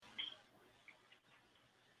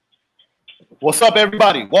What's up,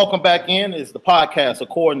 everybody? Welcome back in. It's the podcast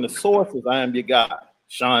According to Sources. I am your guy,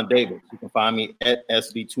 Sean Davis. You can find me at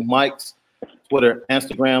SD2Mics, Twitter,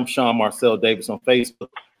 Instagram, Sean Marcel Davis on Facebook.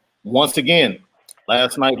 Once again,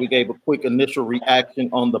 last night we gave a quick initial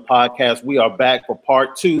reaction on the podcast. We are back for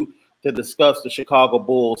part two to discuss the Chicago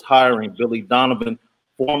Bulls hiring Billy Donovan,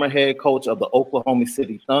 former head coach of the Oklahoma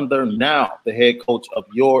City Thunder, now the head coach of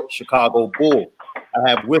your Chicago Bulls.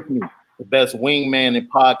 I have with me the best wingman in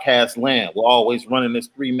podcast land. We're always running this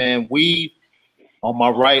three-man weave. On my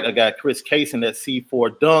right, I got Chris Kaysen at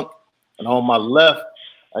C4 Dunk. And on my left,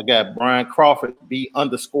 I got Brian Crawford,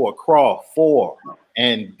 B_Craw 4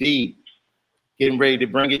 and D. Getting ready to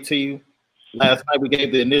bring it to you. Last night we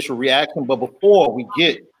gave the initial reaction, but before we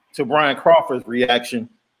get to Brian Crawford's reaction,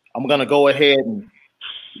 I'm going to go ahead and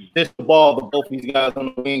dish the ball to both these guys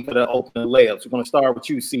on the wing for the opening layups. We're going to start with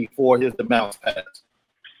you, C4. Here's the bounce pass.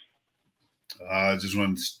 I just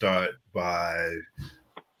want to start by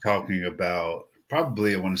talking about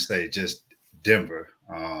probably I want to say just Denver,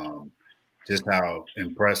 just how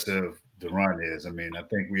impressive the run is. I mean, I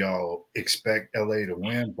think we all expect LA to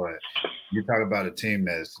win, but you talk about a team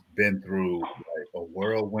that's been through like a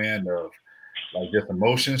whirlwind of like just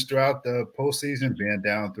emotions throughout the postseason, being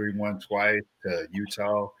down 3-1 twice to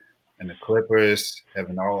Utah and the Clippers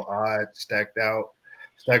having all odds stacked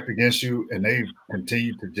against you, and they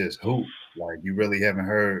continue to just hoop. Like you really haven't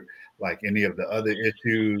heard like any of the other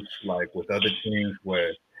issues like with other teams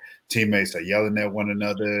where teammates are yelling at one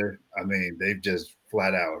another. I mean, they've just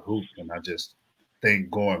flat out hooped, and I just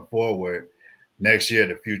think going forward next year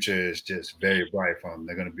the future is just very bright for them.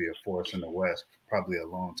 They're going to be a force in the West, probably a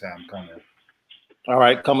long time coming. All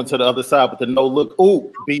right, coming to the other side with the no look.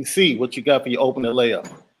 Ooh, BC, what you got for your opening layup?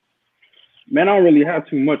 Man, I don't really have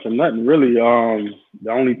too much of nothing, really.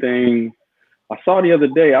 The only thing I saw the other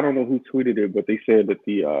day, I don't know who tweeted it, but they said that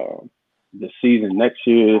the season next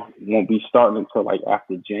year won't be starting until like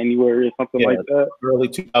after January or something like that. Early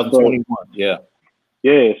 2021, yeah.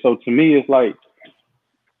 Yeah, so to me, it's like,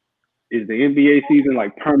 is the NBA season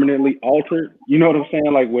like permanently altered? You know what I'm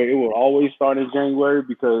saying? Like where it will always start in January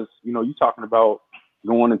because, you know, you're talking about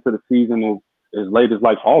going into the season as late as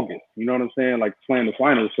like August. You know what I'm saying? Like playing the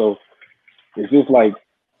finals. So it's just like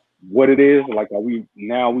what it is. Like, are we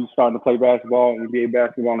starting to play basketball, NBA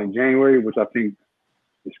basketball in January, which I think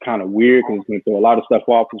is kind of weird because it's going to throw a lot of stuff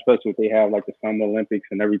off, especially if they have like the Summer Olympics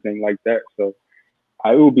and everything like that. So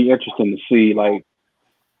it will be interesting to see like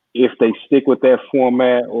if they stick with that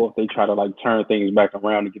format or if they try to like turn things back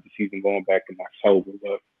around to get the season going back in October.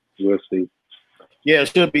 But we'll see. Yeah, it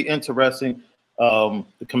should be interesting. The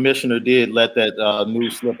commissioner did let that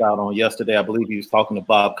news slip out on yesterday. I believe he was talking to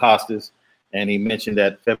Bob Costas, and he mentioned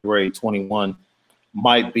that February 21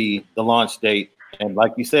 might be the launch date. And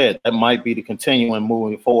like you said, that might be the continuing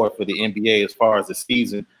moving forward for the NBA as far as the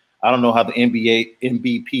season. I don't know how the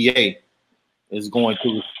NBPA is going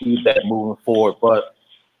to receive that moving forward, but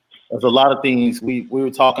there's a lot of things. We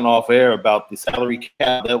were talking off air about the salary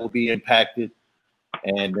cap that will be impacted,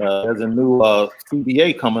 and there's a new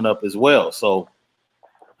CBA coming up as well. So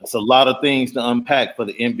it's a lot of things to unpack for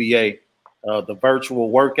the NBA. The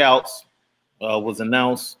virtual workouts was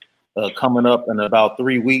announced coming up in about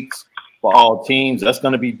 3 weeks for all teams. That's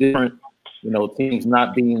going to be different. You know, teams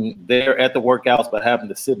not being there at the workouts, but having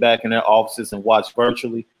to sit back in their offices and watch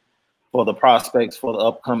virtually for the prospects for the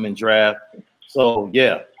upcoming draft. So,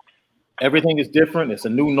 yeah. Everything is different. It's a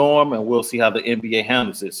new norm, and we'll see how the NBA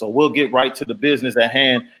handles it. So we'll get right to the business at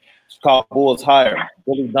hand. Chicago Bulls hire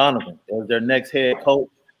Billy Donovan as their next head coach.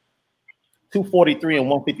 243 and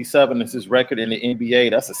 157 is his record in the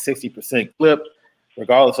NBA. That's a 60% clip.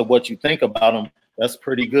 Regardless of what you think about him, that's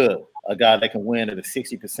pretty good. A guy that can win at a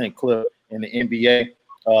 60% clip in the NBA.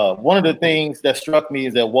 One of the things that struck me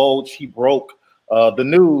is that Woj, he broke the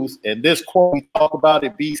news, and this quote we talk about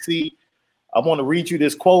it, BC. I want to read you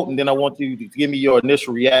this quote, and then I want you to give me your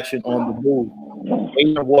initial reaction on the move.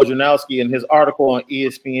 Adrian Wojnarowski, in his article on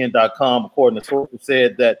ESPN.com, according to sources,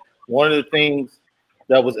 said that one of the things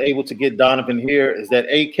that was able to get Donovan here is that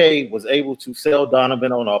AK was able to sell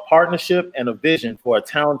Donovan on a partnership and a vision for a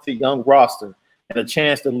talented young roster and a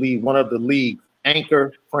chance to lead one of the league's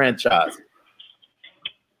anchor franchises.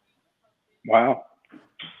 Wow.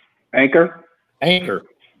 Anchor? Anchor.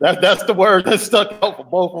 That's the word that stuck out for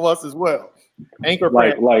both of us as well. Anchor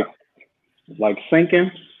like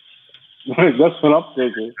sinking. That's what I'm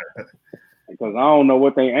thinking. Because I don't know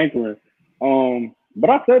what they anchoring. But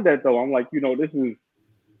I said that though. I'm like, you know, this is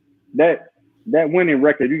that winning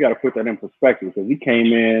record. You got to put that in perspective because he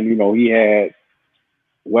came in. You know, he had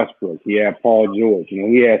Westbrook. He had Paul George.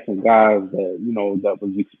 He had some guys that, that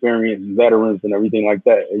was experienced veterans and everything like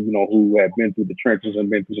that, who had been through the trenches and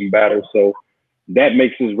been through some battles. So that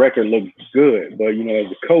makes his record look good. But,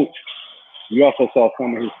 as a coach, you also saw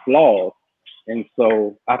some of his flaws. And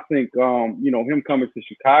so I think, him coming to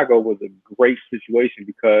Chicago was a great situation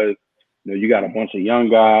because, you got a bunch of young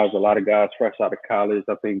guys, a lot of guys fresh out of college.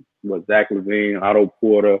 I think Zach LaVine, Otto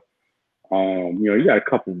Porter. You got a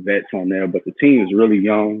couple vets on there, but the team is really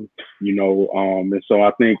young, and so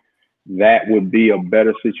I think that would be a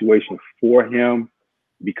better situation for him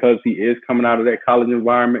because he is coming out of that college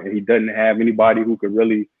environment and he doesn't have anybody who could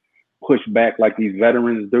really push back like these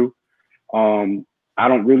veterans do. I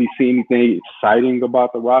don't really see anything exciting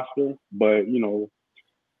about the roster, but,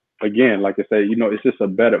 again, like I said, it's just a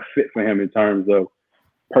better fit for him in terms of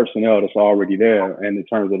personnel that's already there and in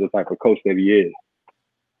terms of the type of coach that he is.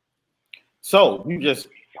 So you just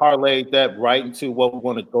parlayed that right into what we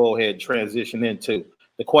want to go ahead and transition into.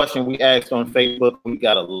 The question we asked on Facebook, we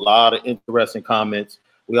got a lot of interesting comments.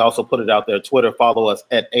 We also put it out there. Twitter, follow us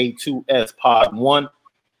at A2SPod1,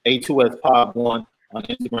 A2SPod1 on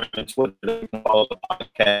Instagram and Twitter. You can follow the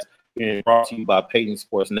podcast being brought to you by Payton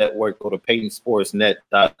Sports Network. Go to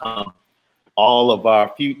PaytonSportsNet.com. All of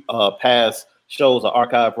our past shows are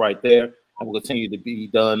archived right there and will continue to be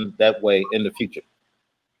done that way in the future.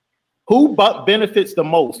 Who benefits the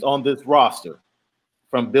most on this roster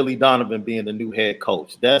from Billy Donovan being the new head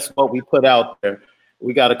coach? That's what we put out there.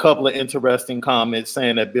 We got a couple of interesting comments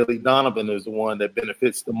saying that Billy Donovan is the one that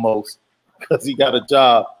benefits the most because he got a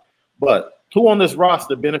job. But who on this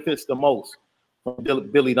roster benefits the most from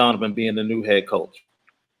Billy Donovan being the new head coach?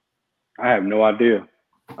 I have no idea.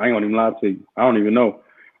 I ain't gonna even lie to you. I don't even know.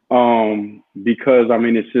 Because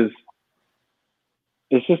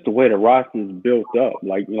it's just the way the roster is built up.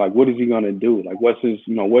 Like what is he gonna do? Like what's his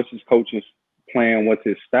coaching plan? What's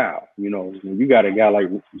his style? When you got a guy like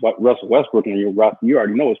Russell Westbrook in your roster, you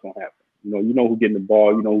already know what's gonna happen. You know who's getting the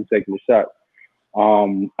ball. You know who's taking the shot.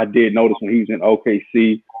 I did notice when he was in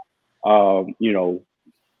OKC,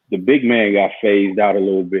 the big man got phased out a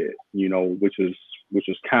little bit. Which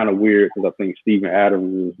is kind of weird because I think Steven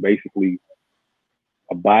Adams was basically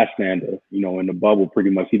a bystander, in the bubble pretty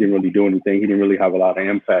much. He didn't really do anything. He didn't really have a lot of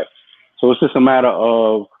impact. So it's just a matter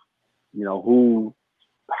of,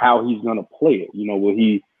 how he's going to play it. Will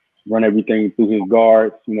he run everything through his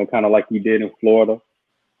guards, kind of like he did in Florida?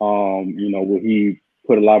 Will he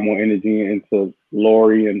put a lot more energy into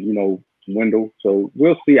Laurie and, Wendell? So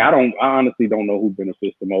we'll see. I honestly don't know who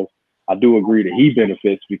benefits the most. I do agree that he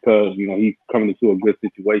benefits because, he's coming into a good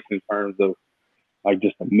situation in terms of like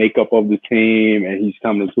just the makeup of the team, and he's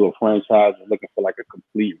coming into a franchise and looking for like a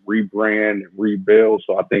complete rebrand and rebuild.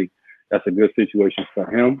 So I think that's a good situation for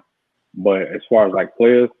him. But as far as like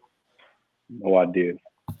players, no idea.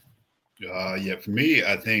 Yeah, for me,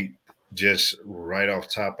 I think just right off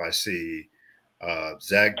top, I see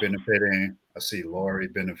Zach benefiting, I see Laurie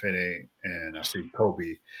benefiting, and I see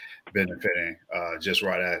Kobe benefiting just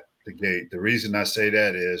right at the gate. The reason I say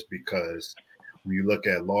that is because when you look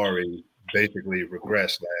at Laurie, basically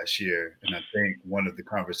regressed last year. And I think one of the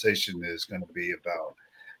conversation is going to be about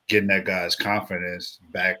getting that guy's confidence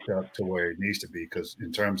backed up to where it needs to be. Because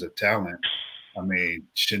in terms of talent, I mean,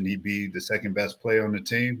 shouldn't he be the second best player on the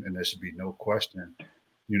team? And there should be no question,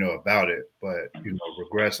 about it. But,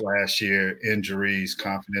 regressed last year, injuries,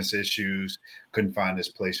 confidence issues, couldn't find his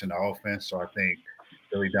place in the offense. So I think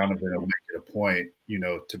Billy Donovan will make it a point,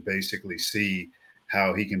 to basically see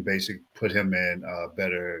how he can basically put him in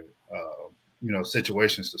better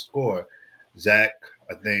situations to score. Zach,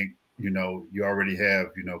 I think, you already have,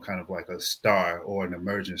 kind of like a star or an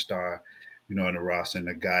emerging star, in the roster, and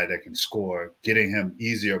a guy that can score. Getting him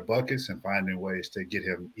easier buckets and finding ways to get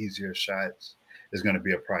him easier shots is going to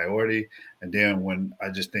be a priority. And then when I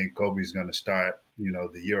just think Kobe's going to start,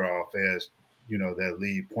 the year off as, that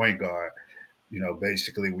lead point guard,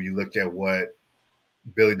 basically when you look at what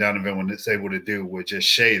Billy Donovan was able to do with just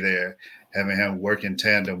Shea there, having him work in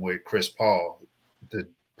tandem with Chris Paul, the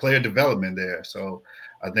player development there. So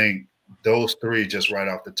I think those three just right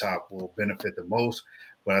off the top will benefit the most.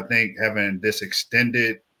 But I think having this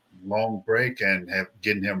extended long break and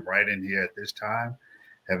getting him right in here at this time,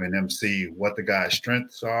 having him see what the guy's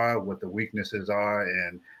strengths are, what the weaknesses are,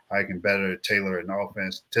 and how he can better tailor an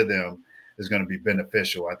offense to them is going to be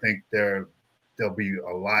beneficial. I think there'll be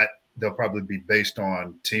a lot. They'll probably be based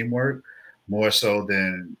on teamwork more so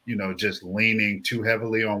than, just leaning too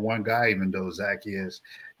heavily on one guy, even though Zach is,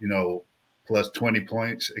 plus 20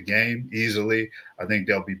 points a game easily. I think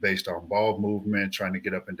they'll be based on ball movement, trying to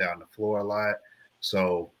get up and down the floor a lot.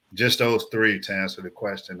 So just those three, to answer the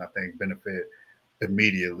question, I think benefit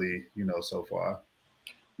immediately, so far.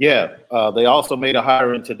 Yeah, they also made a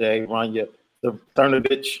hiring today, Rania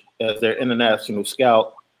Trnavich, as their international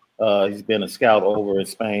scout. He's been a scout over in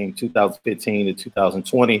Spain, 2015 to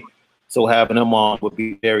 2020. So having him on would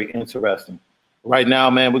be very interesting. Right now,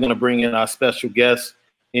 man, we're going to bring in our special guest,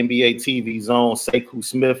 NBA TV Zone, Sekou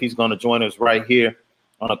Smith. He's going to join us right here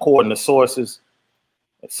on According to Sources.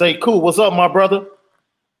 Sekou, what's up, my brother?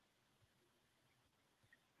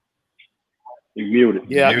 You muted.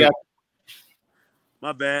 Yeah, I got.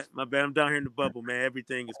 My bad. I'm down here in the bubble, man.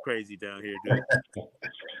 Everything is crazy down here, dude.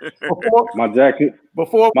 My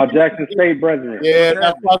Jackson State brethren. Yeah,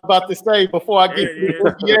 that's what I was about to say. Before I get to the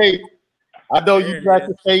NBA, I know you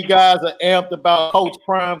Jackson State guys are amped about Coach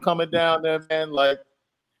Prime coming down there, man. Like,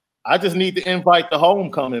 I just need to invite the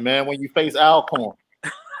homecoming, man, when you face Alcorn.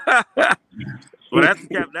 Well,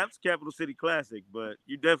 that's Capital City Classic, but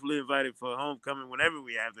you definitely invited for homecoming whenever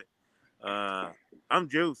we have it. I'm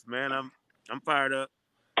juiced, man. I'm fired up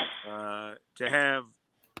to have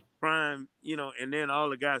Prime, and then all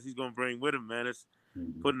the guys he's gonna bring with him, man. It's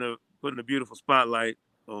putting a beautiful spotlight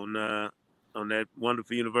on that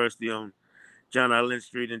wonderful university on John I. Lynch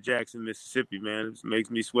Street in Jackson, Mississippi, man. It makes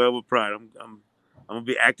me swell with pride. I'm gonna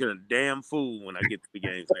be acting a damn fool when I get to the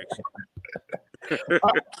games next year.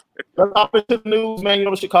 Let's hop into the news, man.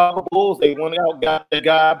 The Chicago Bulls, they went out, got that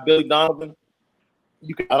guy, Billy Donovan.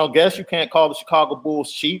 I don't guess you can't call the Chicago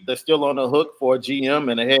Bulls cheap. They're still on the hook for a GM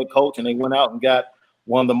and a head coach, and they went out and got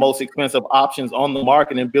one of the most expensive options on the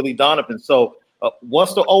market in Billy Donovan. So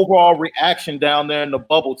what's the overall reaction down there in the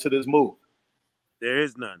bubble to this move? There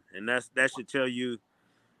is none, and that should tell you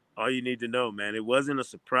all you need to know, man. It wasn't a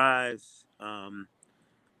surprise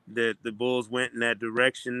that the Bulls went in that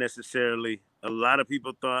direction necessarily. A lot of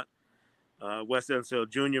people thought Wes Unseld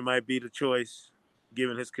Jr. might be the choice,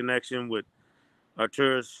 given his connection with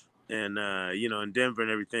Arturas and in Denver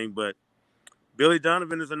and everything, but Billy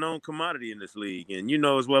Donovan is a known commodity in this league, and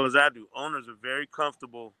as well as I do, owners are very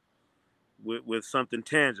comfortable with something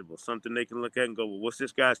tangible, something they can look at and go, well, what's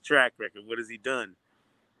this guy's track record? What has he done?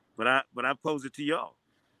 But I pose it to y'all.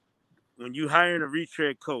 When you hire a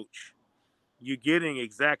retread coach, you're getting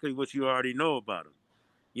exactly what you already know about him.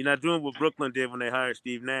 You're not doing what Brooklyn did when they hired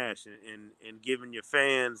Steve Nash and giving your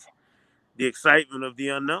fans the excitement of the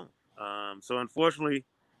unknown. So unfortunately,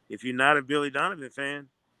 if you're not a Billy Donovan fan,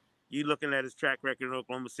 you're looking at his track record in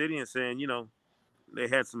Oklahoma City and saying, they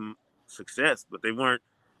had some success, but they weren't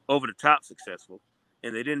over the top successful.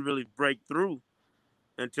 And they didn't really break through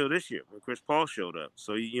until this year when Chris Paul showed up.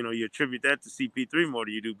 So, you attribute that to CP3 more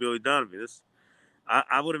than you do Billy Donovan.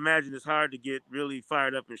 I would imagine it's hard to get really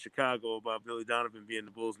fired up in Chicago about Billy Donovan being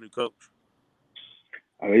the Bulls' new coach.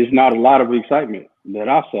 It's not a lot of excitement that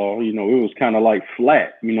I saw. It was kind of like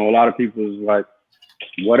flat. A lot of people was like,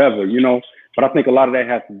 whatever, But I think a lot of that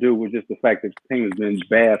has to do with just the fact that the team has been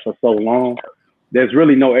bad for so long. There's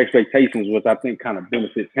really no expectations, which I think kind of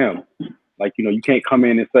benefits him. Like, you can't come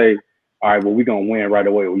in and say, all right, well, we're going to win right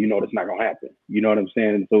away. Well, that's not going to happen. You know what I'm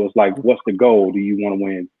saying? And so it's like, what's the goal? Do you want to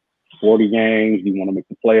win 40 games? Do you want to make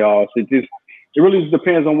the playoffs? It really just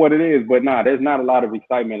depends on what it is. But there's not a lot of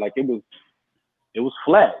excitement. Like it was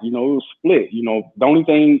flat, it was split. The only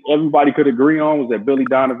thing everybody could agree on was that Billy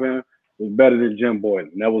Donovan was better than Jim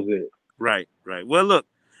Boylan. That was it. Right. Well, look,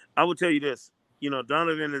 I will tell you this.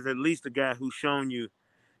 Donovan is at least a guy who's shown you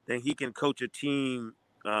that he can coach a team,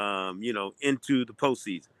 into the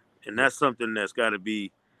postseason. And that's something that's got to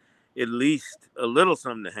be at least a little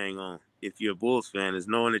something to hang on if you're a Bulls fan, is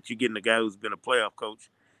knowing that you're getting a guy who's been a playoff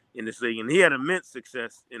coach in this league. And he had immense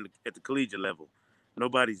success at the collegiate level.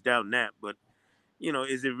 Nobody's doubting that. But,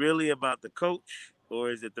 is it really about the coach,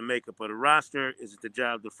 or is it the makeup of the roster? Is it the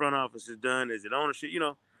job the front office has done? Is it ownership?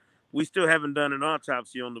 We still haven't done an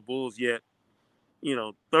autopsy on the Bulls yet,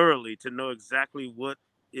 thoroughly to know exactly what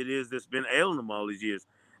it is that's been ailing them all these years.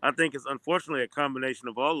 I think it's unfortunately a combination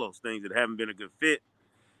of all those things that haven't been a good fit.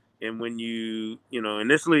 And when in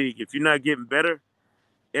this league, if you're not getting better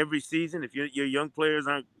every season, if your young players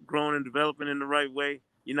aren't growing and developing in the right way,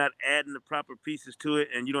 you're not adding the proper pieces to it,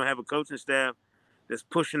 and you don't have a coaching staff that's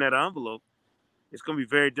pushing that envelope, it's going to be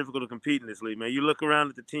very difficult to compete in this league, man. You look around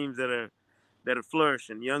at the teams that are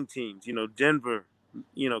flourishing, young teams, Denver,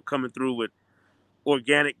 coming through with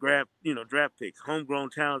organic draft picks, homegrown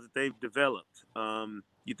talents that they've developed.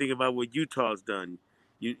 You think about what Utah's done.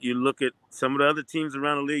 You look at some of the other teams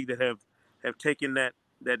around the league that have taken that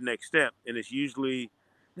next step, and it's usually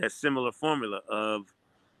that similar formula of,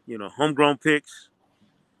 homegrown picks,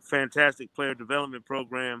 fantastic player development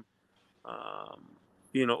program,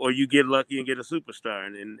 or you get lucky and get a superstar,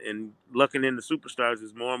 and lucking in the superstars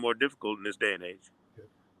is more and more difficult in this day and age.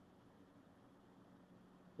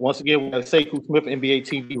 Once again, we have Sekou Smith, NBA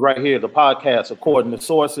TV, right here, the podcast, according to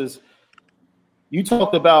sources. You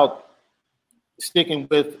talked about sticking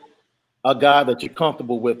with a guy that you're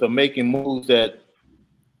comfortable with or making moves that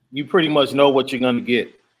you pretty much know what you're going to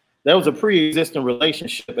get. There was a pre-existing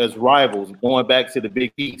relationship as rivals going back to the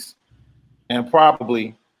Big East and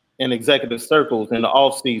probably in executive circles in the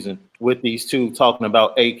offseason with these two talking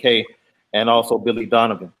about AK and also Billy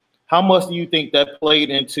Donovan. How much do you think that played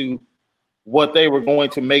into what they were going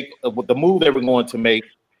to make, the move they were going to make?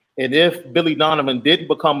 And if Billy Donovan didn't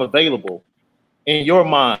become available, in your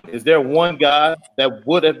mind, is there one guy that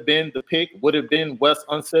would have been the pick, would have been Wes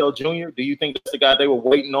Unseld Jr.? Do you think that's the guy they were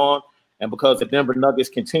waiting on? And because the Denver Nuggets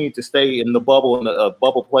continue to stay in the bubble, in the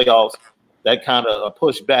bubble playoffs, that kind of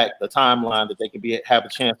pushed back the timeline that they could have a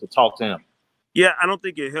chance to talk to him? Yeah, I don't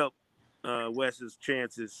think it helped Wes's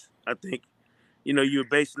chances. I think, you're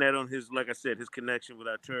basing that on his, like I said, his connection with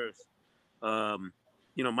Arturas.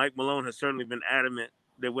 Mike Malone has certainly been adamant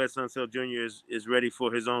that Wes Unseld Jr. is ready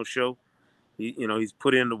for his own show. He's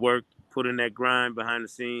put in the work, put in that grind behind the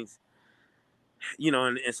scenes.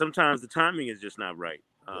 And sometimes the timing is just not right.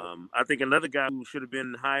 I think another guy who should have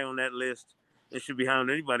been high on that list and should be high on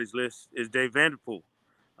anybody's list is Dave Vanderpool.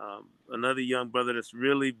 Another young brother that's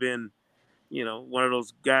really been, one of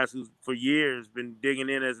those guys who's for years been digging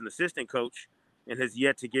in as an assistant coach and has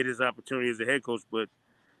yet to get his opportunity as a head coach. But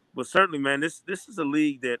certainly, man, this is a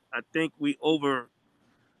league that I think we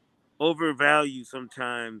overvalue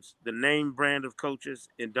sometimes the name brand of coaches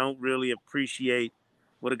and don't really appreciate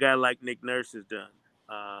what a guy like Nick Nurse has done.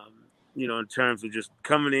 In terms of just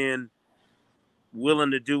coming in,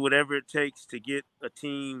 willing to do whatever it takes to get a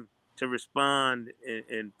team to respond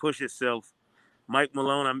and push itself. Mike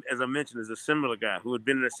Malone, as I mentioned, is a similar guy who had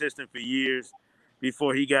been an assistant for years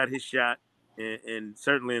before he got his shot. And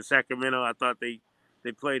certainly in Sacramento, I thought they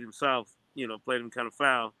played him soft, played him kind of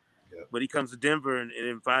foul. Yep. But he comes to Denver and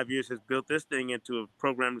in 5 years has built this thing into a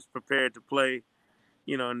program that's prepared to play,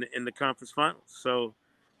 in the conference finals. So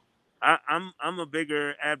I'm a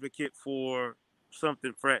bigger advocate for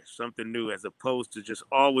something fresh, something new, as opposed to just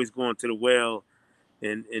always going to the well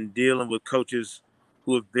and dealing with coaches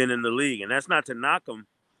who have been in the league. And that's not to knock them.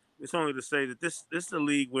 It's only to say that this is a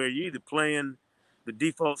league where you're either playing the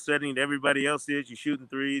default setting that everybody else is, you're shooting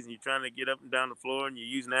threes and you're trying to get up and down the floor and you're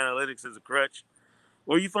using analytics as a crutch,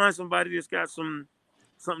 or you find somebody that's got something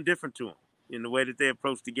different to them in the way that they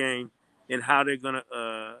approach the game and how they're going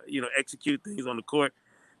to, execute things on the court.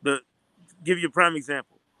 Give you a prime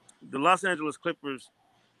example. The Los Angeles Clippers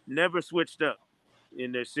never switched up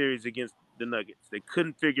in their series against the Nuggets. They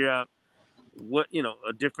couldn't figure out what,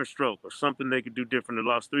 a different stroke or something they could do different. They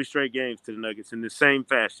lost 3 straight games to the Nuggets in the same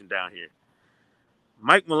fashion down here.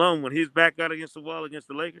 Mike Malone, when he was back out against the wall against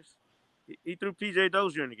the Lakers, he threw P.J.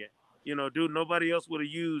 Dozier in the game. Dude, nobody else would have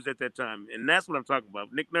used at that time. And that's what I'm talking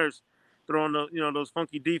about. Nick Nurse throwing those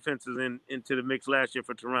funky defenses into the mix last year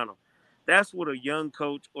for Toronto. That's what a young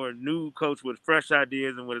coach or a new coach with fresh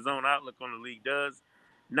ideas and with his own outlook on the league does,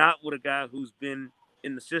 not with a guy who's been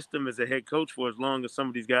in the system as a head coach for as long as some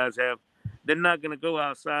of these guys have. They're not going to go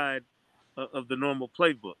outside of the normal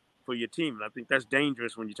playbook for your team. And I think that's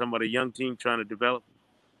dangerous when you're talking about a young team trying to develop.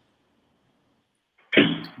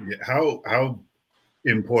 Yeah, how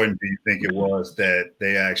important do you think it was that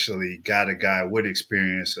they actually got a guy with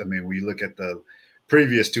experience? I mean, we look at the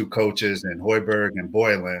previous 2 coaches and Hoiberg and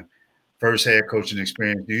Boylan, first head coaching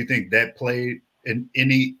experience. Do you think that played in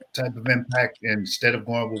any type of impact instead of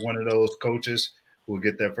going with one of those coaches who will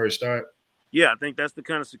get their first start? Yeah, I think that's the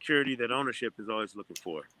kind of security that ownership is always looking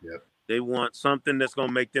for. Yep. They want something that's going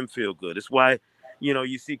to make them feel good. It's why,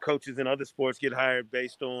 you see coaches in other sports get hired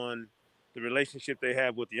based on the relationship they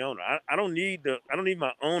have with the owner. I don't need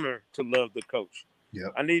my owner to love the coach.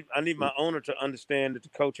 Yep. I need my owner to understand that the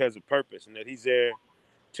coach has a purpose and that he's there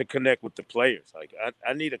to connect with the players. Like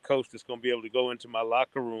I need a coach that's going to be able to go into my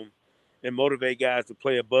locker room and motivate guys to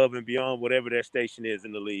play above and beyond whatever their station is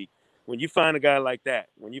in the league. When you find a guy like that,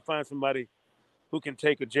 when you find somebody who can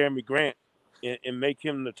take a Jeremy Grant and make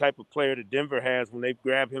him the type of player that Denver has when they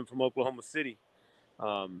grab him from Oklahoma City,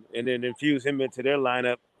 and then infuse him into their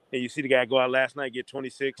lineup, and you see the guy go out last night, get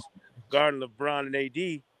 26, guarding LeBron and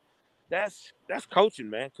AD, that's coaching,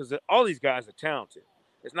 man, because all these guys are talented.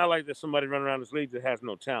 It's not like there's somebody running around this league that has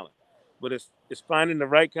no talent, but it's finding the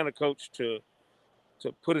right kind of coach to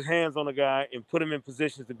put his hands on a guy and put him in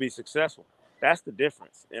positions to be successful. That's the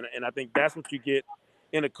difference, and I think that's what you get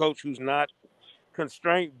in a coach who's not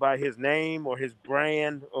constrained by his name or his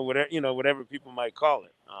brand or whatever people might call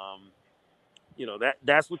it.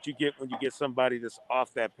 That's what you get when you get somebody that's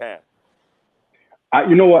off that path.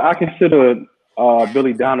 I consider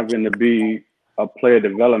Billy Donovan to be a player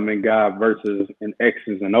development guy versus an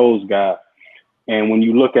X's and O's guy. And when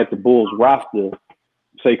you look at the Bulls roster,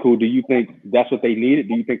 Sekou, do you think that's what they needed?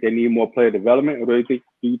 Do you think they need more player development, or do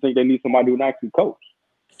you think they need somebody who can actually coach?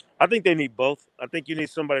 I think they need both. I think you need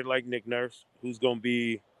somebody like Nick Nurse who's going to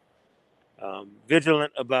be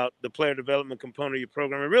vigilant about the player development component of your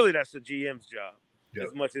program. And really, that's the GM's job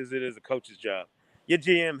as much as it is a coach's job. Your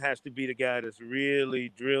GM has to be the guy that's really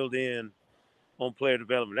drilled in on player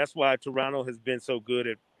development. That's why Toronto has been so good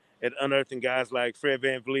at unearthing guys like Fred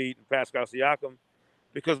VanVleet and Pascal Siakam,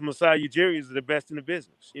 because Masai Ujiri is the best in the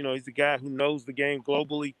business. You know, he's the guy who knows the game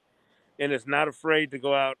globally and is not afraid to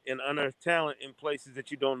go out and unearth talent in places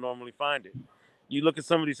that you don't normally find it. You look at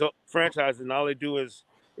some of these franchises, and all they do is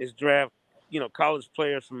draft, college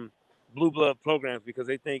players from blue blood programs because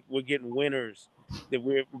they think we're getting winners that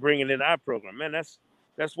we're bringing in our program. Man,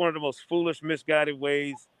 that's one of the most foolish, misguided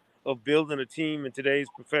ways of building a team in today's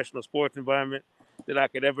professional sports environment that I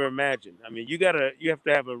could ever imagine. I mean, you have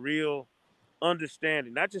to have a real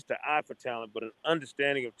understanding, not just an eye for talent, but an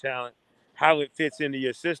understanding of talent, how it fits into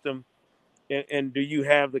your system, and do you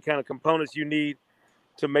have the kind of components you need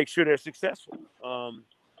to make sure they're successful.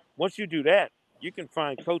 Once you do that, you can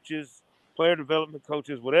find coaches, player development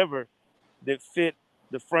coaches, whatever, that fit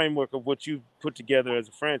the framework of what you put together as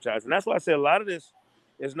a franchise. And that's why I say a lot of this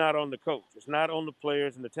is not on the coach. It's not on the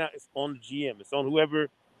players and the talent. It's on the GM. It's on whoever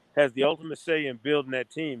has the ultimate say in building that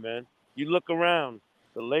team, man. You look around,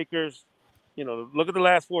 the Lakers, look at the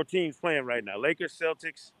last 4 teams playing right now. Lakers,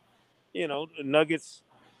 Celtics, the Nuggets,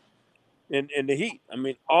 and the Heat. I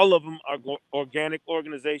mean, all of them are organic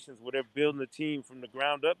organizations where they're building a team from the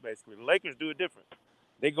ground up, basically. The Lakers do it different.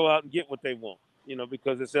 They go out and get what they want,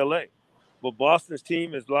 because it's L.A. But Boston's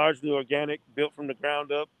team is largely organic, built from the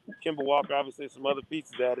ground up. Kemba Walker, obviously, some other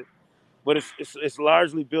pieces at it. But it's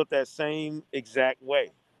largely built that same exact way.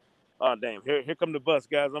 Oh, damn. Here come the bus,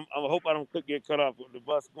 guys. I hope I don't get cut off. The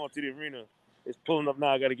bus going to the arena is pulling up now.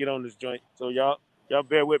 I got to get on this joint. So y'all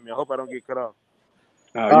bear with me. I hope I don't get cut off.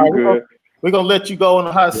 You good. We're going to let you go in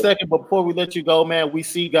a hot second. But before we let you go, man, we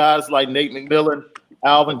see guys like Nate McMillan,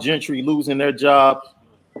 Alvin Gentry losing their jobs.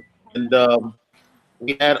 And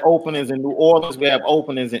we had openings in New Orleans. We have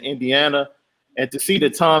openings in Indiana. And to see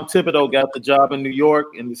that Tom Thibodeau got the job in New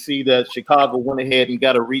York and to see that Chicago went ahead and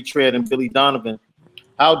got a retread in Billy Donovan,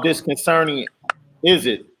 how disconcerting is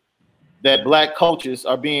it that black coaches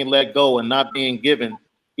are being let go and not being given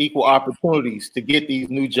equal opportunities to get these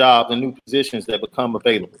new jobs and new positions that become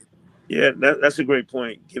available? Yeah, that's a great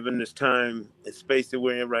point. Given this time and space that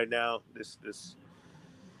we're in right now, this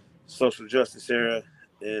social justice era,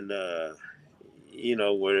 and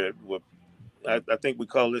where I think we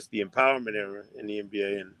call this the empowerment era in the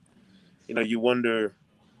NBA, and you wonder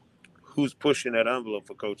who's pushing that envelope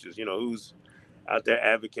for coaches. Who's out there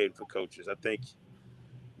advocating for coaches. I think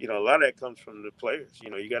a lot of that comes from the players.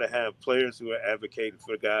 You got to have players who are advocating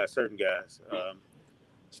for certain guys.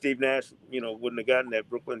 Steve Nash, wouldn't have gotten that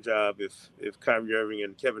Brooklyn job if Kyrie Irving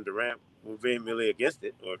and Kevin Durant were vehemently against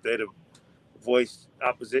it, or if they'd have voiced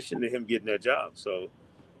opposition to him getting that job. So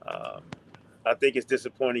I think it's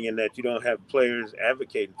disappointing in that you don't have players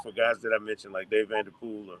advocating for guys that I mentioned, like Dave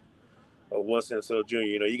Vanderpool or Wilson So Jr.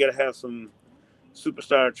 You got to have some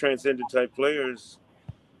superstar transcendent type players,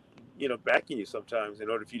 backing you sometimes in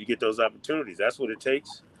order for you to get those opportunities. That's what it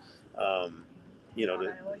takes. The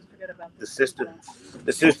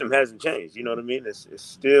system hasn't changed. You know what I mean? It's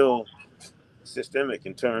still systemic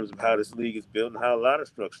in terms of how this league is built and how a lot of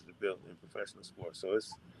structures are built in professional sports. So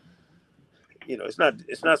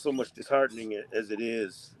it's not so much disheartening as it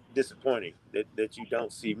is disappointing that you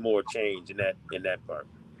don't see more change in that part.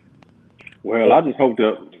 Well, I just hope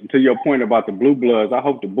to your point about the blue bloods, I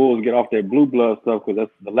hope the Bulls get off their blue blood stuff, because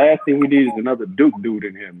that's the last thing we need is another Duke dude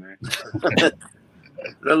in here, man.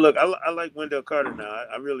 Now, look, I like Wendell Carter now.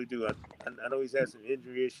 I really do. I know he's had some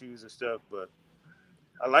injury issues and stuff, but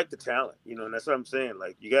I like the talent, and that's what I'm saying.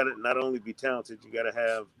 Like, you got to not only be talented, you got to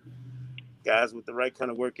have guys with the right kind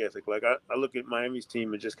of work ethic. Like, I look at Miami's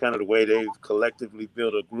team and just kind of the way they've collectively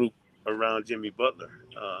built a group around Jimmy Butler.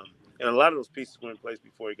 And a lot of those pieces were in place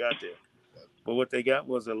before he got there. But what they got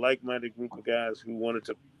was a like-minded group of guys who wanted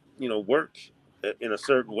to, work in a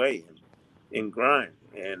certain way and grind.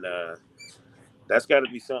 And that's got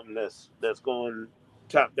to be something that's going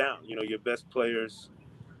top down. Your best players,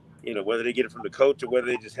 whether they get it from the coach or whether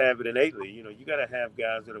they just have it innately, you got to have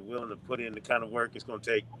guys that are willing to put in the kind of work it's going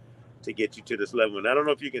to take to get you to this level. And I don't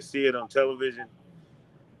know if you can see it on television,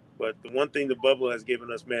 but the one thing the bubble has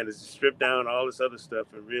given us, man, is to strip down all this other stuff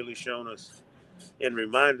and really shown us and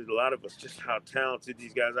reminded a lot of us just how talented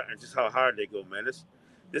these guys are and just how hard they go, man. This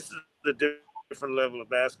is the difference different level of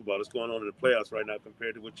basketball that's going on in the playoffs right now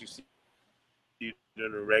compared to what you see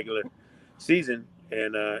during the regular season,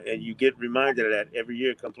 and you get reminded of that every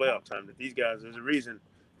year come playoff time. That these guys, there's a reason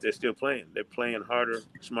they're still playing. They're playing harder,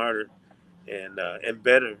 smarter, and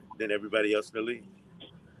better than everybody else in the league.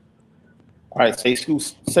 All right,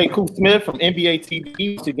 Sekou Smith from NBA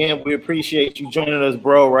TV. Once again, we appreciate you joining us,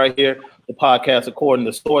 bro, right here. The podcast according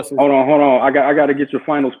to sources. Hold on. I got to get your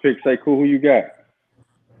finals pick. Sekou, who you got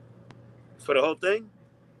for the whole thing?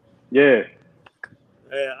 Yeah.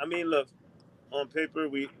 I mean, look, on paper,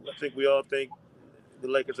 I think we all think the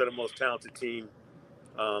Lakers are the most talented team.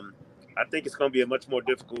 I think it's going to be a much more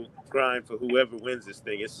difficult grind for whoever wins this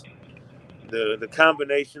thing. It's the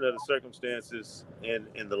combination of the circumstances and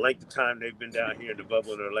the length of time they've been down here in the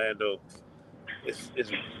bubble in Orlando is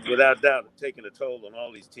without doubt taking a toll on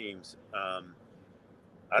all these teams.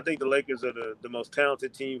 I think the Lakers are the most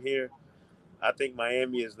talented team here. I think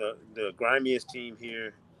Miami is the grimiest team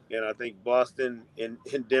here. And I think Boston and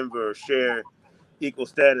Denver share equal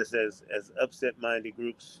status as upset-minded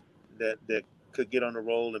groups that could get on the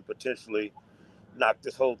roll and potentially knock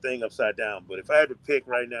this whole thing upside down. But if I had to pick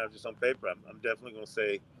right now, just on paper, I'm definitely going to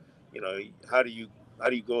say, how do you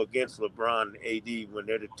go against LeBron and AD when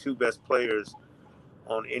they're the two best players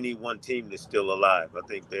on any one team that's still alive? I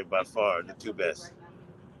think they're by far the two best.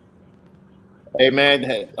 Hey man,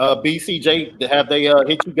 BCJ, have they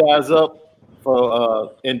hit you guys up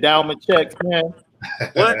for endowment checks, man?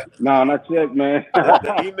 What? No, not yet, man. the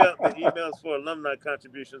emails for alumni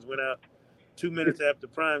contributions went out 2 minutes after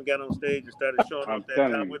Prime got on stage and started showing off that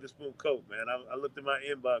Tom Witherspoon coat, man. I looked at my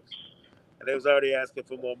inbox, and they was already asking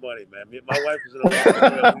for more money, man. My wife was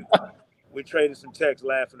in a we traded some texts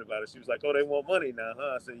laughing about it. She was like, "Oh, they want money now,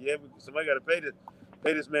 huh?" I said, "Yeah, somebody got to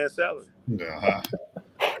pay this man's salary." Uh-huh.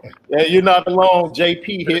 Yeah, you're not alone.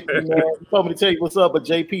 JP hit me, man. He told me to tell you what's up, but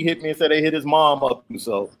JP hit me and said they hit his mom up.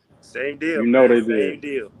 So same deal. You know man. They did. Same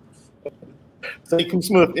deal. Sekou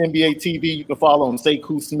Smith, NBA TV. You can follow him,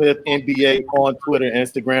 Sekou Smith, NBA, on Twitter,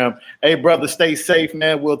 Instagram. Hey, brother, stay safe,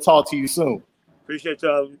 man. We'll talk to you soon. Appreciate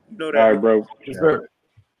y'all. You know that. All right, bro. Yes, sir.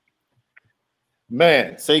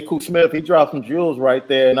 Man, Sekou Smith, he dropped some jewels right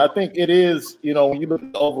there. And I think it is, when you look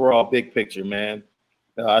at the overall big picture, man,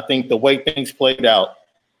 I think the way things played out,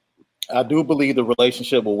 I do believe the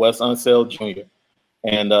relationship with Wes Unseld Jr.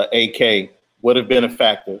 and AK would have been a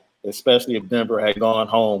factor, especially if Denver had gone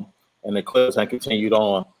home and the Clippers had continued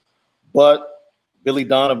on. But Billy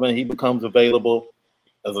Donovan, he becomes available.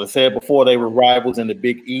 As I said before, they were rivals in the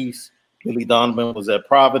Big East. Billy Donovan was at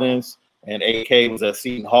Providence, and AK was at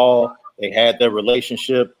Seton Hall. They had their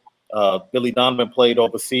relationship. Billy Donovan played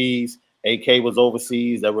overseas. AK was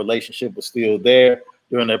overseas. Their relationship was still there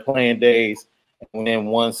during their playing days. And then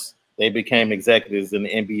once they became executives in the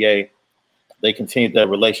NBA, they continued that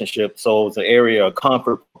relationship. So it was an area of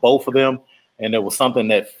comfort for both of them. And there was something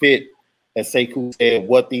that fit, as Sekou said,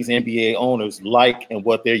 what these NBA owners like and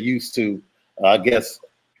what they're used to. I guess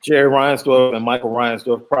Jerry Reinsdorf and Michael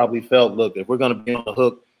Reinsdorf probably felt, look, if we're going to be on the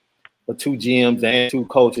hook for two GMs and two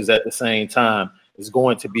coaches at the same time, it's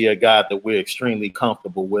going to be a guy that we're extremely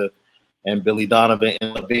comfortable with. And Billy Donovan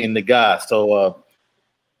ended up being the guy. So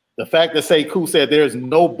the fact that Sekou said there's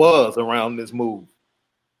no buzz around this move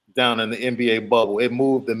down in the NBA bubble, it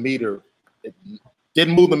moved the meter. It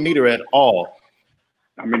didn't move the meter at all.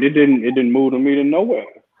 I mean, it didn't move the meter nowhere.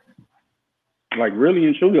 Like, really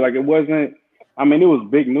and truly, like, it wasn't. I mean, it was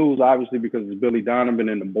big news, obviously, because it's Billy Donovan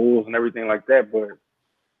and the Bulls and everything like that, but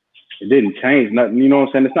it didn't change nothing. You know what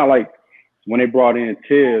I'm saying? It's not like when they brought in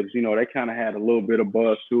Tibbs, they kind of had a little bit of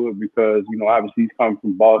buzz to it because, obviously he's coming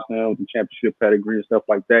from Boston with the championship pedigree and stuff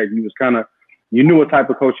like that. You knew what type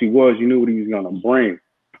of coach he was. You knew what he was going to bring.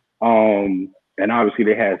 And obviously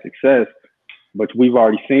they had success, but we've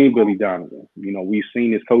already seen Billy Donovan. We've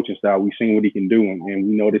seen his coaching style. We've seen what he can do, and we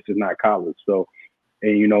know this is not college. So,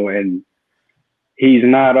 and he's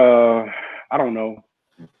not, I don't know.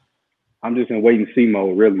 I'm just in wait and see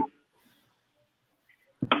mode, really.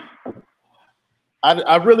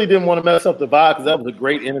 I really didn't want to mess up the vibe because that was a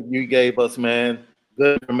great interview you gave us, man.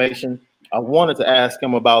 Good information. I wanted to ask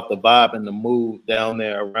him about the vibe and the mood down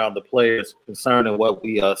there around the players concerning what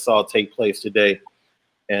we saw take place today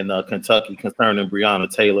in Kentucky concerning Breonna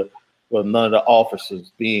Taylor, with none of the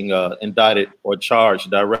officers being indicted or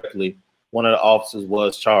charged directly. One of the officers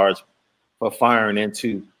was charged for firing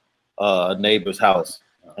into a neighbor's house.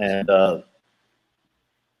 And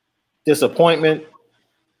disappointment,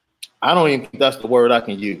 I don't even think that's the word I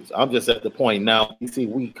can use. I'm just at the point now. You see,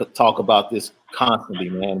 we could talk about this constantly,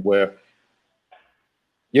 man, where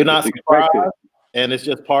you're not surprised, and it's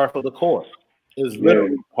just par for the course. It's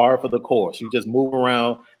literally par for the course. You just move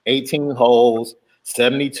around 18 holes,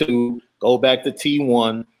 72, go back to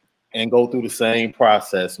T1 and go through the same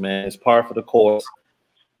process, man. It's par for the course.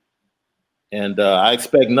 And I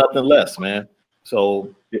expect nothing less, man.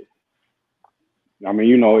 So, I mean,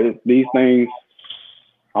 you know, these things,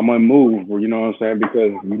 I'm unmoved, you know what I'm saying?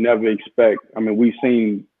 Because you never expect, I mean, we've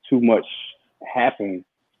seen too much happen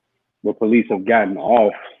where police have gotten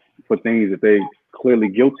off for things that they clearly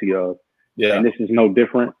guilty of. yeah. And this is no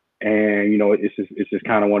different. And, you know, it's just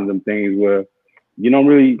kind of one of them things where you don't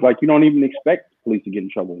really, like, you don't even expect police to get in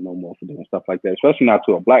trouble no more for doing stuff like that, especially not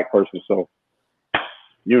to a black person. So,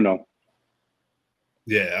 you know.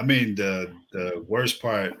 Yeah, I mean, the worst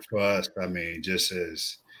part for us, I mean, just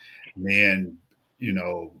as men, you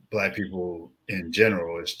know, black people in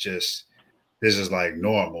general, it's just, this is like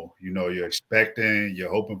normal. You know, you're expecting,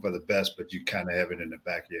 you're hoping for the best, but you kind of have it in the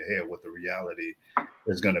back of your head what the reality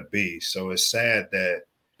is going to be. So it's sad that,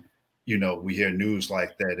 you know, we hear news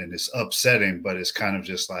like that and it's upsetting, but it's kind of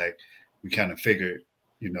just like, we kind of figured,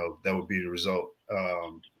 you know, that would be the result.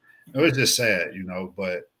 It was just sad, you know,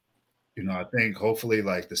 but, you know, I think hopefully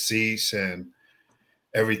like the seeds and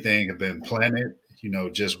everything have been planted, you know,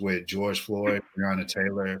 just with George Floyd, Breonna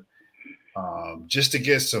Taylor, just to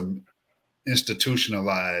get some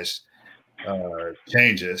institutionalized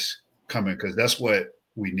changes coming, because that's what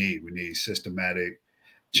we need. We need systematic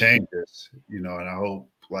changes, you know, and I hope,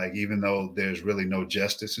 like, even though there's really no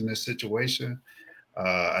justice in this situation,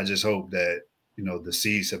 I just hope that, you know, the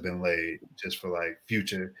seeds have been laid just for like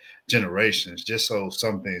future generations, just so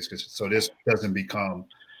some things, so this doesn't become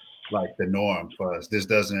like the norm for us. This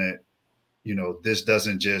doesn't, you know, this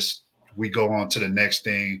doesn't just, we go on to the next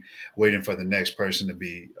thing, waiting for the next person to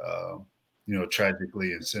be, you know,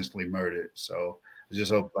 tragically and senselessly murdered. So I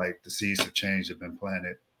just hope like the seeds of change have been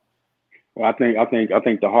planted. Well, I think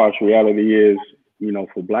the harsh reality is, you know,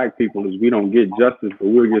 for black people is we don't get justice, but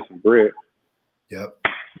we'll get some bread. Yep.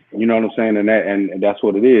 You know what I'm saying? And that's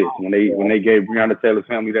what it is. When they gave Breonna Taylor's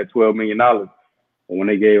family that $12 million, or when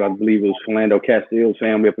they gave, I believe it was Philando Castile's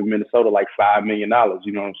family up in Minnesota, like $5 million.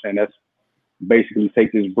 You know what I'm saying? That's basically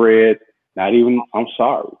take this bread, not even, I'm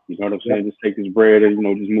sorry. You know what I'm saying? Just take this bread and, you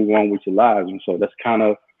know, just move on with your lives. And so that's kind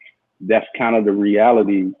of the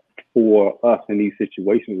reality for us in these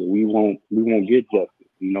situations. We won't get justice.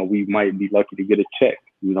 You know, we might be lucky to get a check,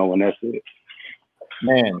 you know, and that's it.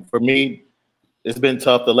 Man, for me, it's been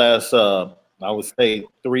tough the last, I would say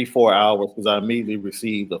 3-4 hours, because I immediately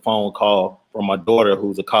received a phone call from my daughter,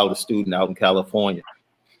 who's a college student out in California.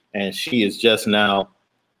 And she is just now,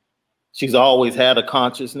 she's always had a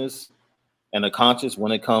consciousness and a conscience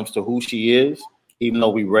when it comes to who she is, even though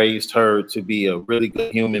we raised her to be a really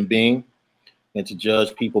good human being and to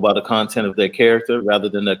judge people by the content of their character rather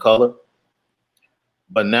than their color.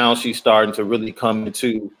 But now she's starting to really come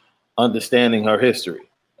into understanding her history,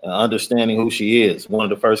 understanding who she is. One of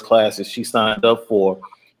the first classes she signed up for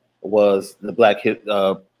was the Black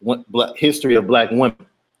History of Black Women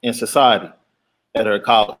in Society at her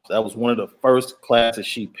college. That was one of the first classes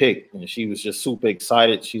she picked, and she was just super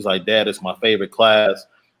excited. She's like, "Dad, it's my favorite class."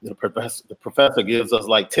 The professor gives us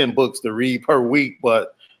like 10 books to read per week,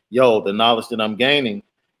 but yo, the knowledge that I'm gaining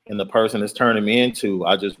and the person is turning me into,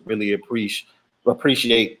 I just really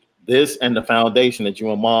appreciate this and the foundation that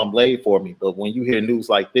you and Mom laid for me. But when you hear news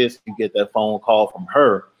like this, you get that phone call from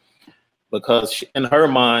her, because in her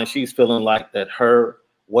mind, she's feeling like that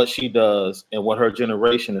what she does and what her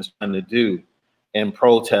generation is trying to do and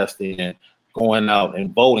protesting and going out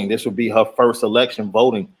and voting. This would be her first election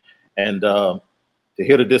voting. And to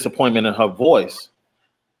hear the disappointment in her voice,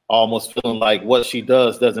 almost feeling like what she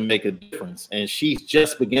does doesn't make a difference. And she's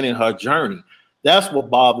just beginning her journey. That's what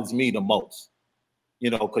bothers me the most, you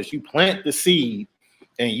know, because you plant the seed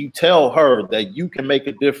and you tell her that you can make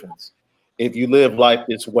a difference if you live life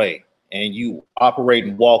this way and you operate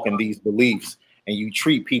and walk in these beliefs and you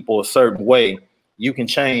treat people a certain way, you can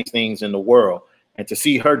change things in the world. And to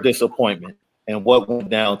see her disappointment and what went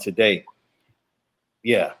down today,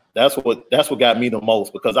 yeah, that's what got me the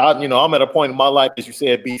most, because I'm at a point in my life, as you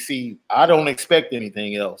said, BC, I don't expect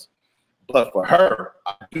anything else. But for her,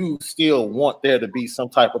 I do still want there to be some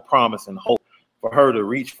type of promise and hope for her to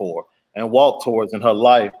reach for and walk towards in her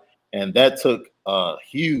life. And that took a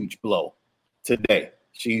huge blow today.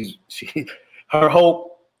 Her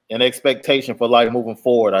hope and expectation for life moving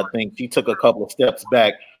forward, I think she took a couple of steps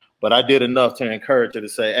back, but I did enough to encourage her to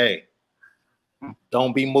say, hey,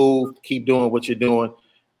 don't be moved. Keep doing what you're doing.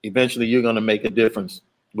 Eventually, you're going to make a difference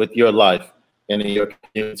with your life and in your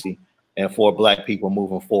community and for Black people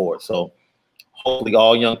moving forward. So hopefully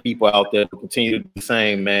all young people out there will continue to do the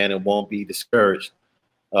same, man, and won't be discouraged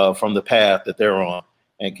from the path that they're on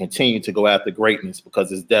and continue to go after greatness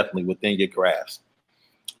because it's definitely within your grasp.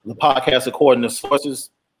 The podcast, according to sources.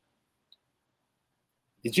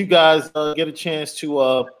 Did you guys get a chance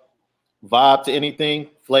to vibe to anything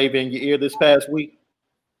flavor in your ear this past week?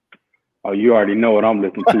 Oh, you already know what I'm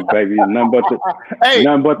listening to, baby. Nothing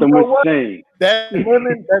but the machine. That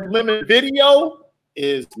lemon video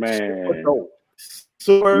is super dope.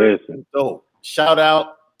 Super dope. Shout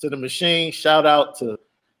out to the machine. Shout out to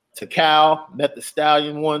Cal, Met the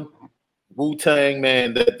Stallion one. Wu-Tang,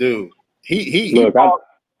 man, that dude. He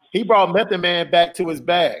brought Method Man back to his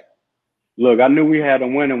bag. Look, I knew we had a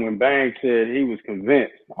winner when Bang said he was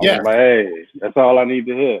convinced. I was like, hey, that's all I need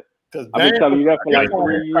to hear. I've been telling you that for like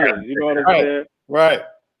 3 years. You know what I'm saying? Right.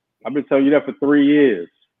 I've been telling you that for 3 years.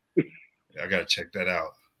 I gotta check that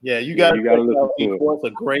out. Yeah, you gotta listen to it.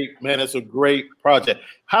 It's a great project.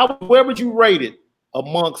 Where would you rate it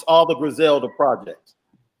amongst all the Griselda projects?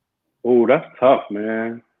 Oh, that's tough,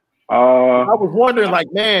 man. I was wondering,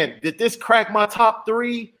 like, man, did this crack my top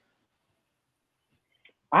 3?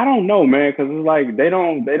 I don't know, man, because it's like they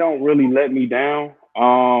don't really let me down.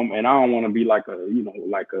 And I don't want to be like a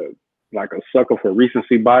sucker for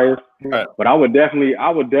recency bias. Right. But I would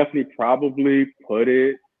definitely probably put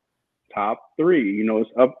it top 3. You know, it's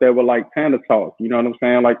up there with like Tana Talk. You know what I'm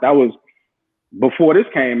saying? Like that was before this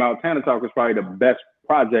came out. Tana Talk was probably the best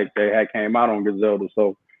project that had came out on Griselda.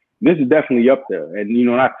 So this is definitely up there. And you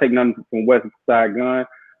know, not take nothing from West Side Gun.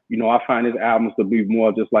 You know, I find his albums to be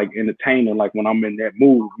more just like entertaining. Like when I'm in that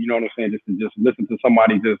mood, you know what I'm saying? Just listen to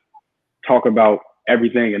somebody just talk about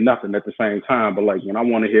everything and nothing at the same time. But like when I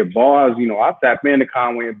want to hear bars, you know, I tap into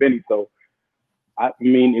Conway and Benny. So I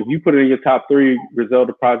mean, if you put it in your top 3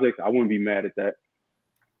 Griselda projects, I wouldn't be mad at that.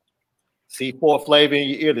 C4 flavor in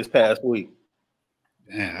your ear this past week.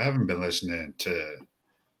 Man, I haven't been listening to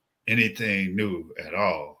anything new at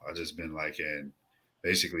all. I've just been like in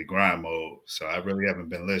basically grind mode. So I really haven't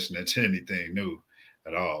been listening to anything new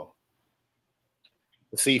at all.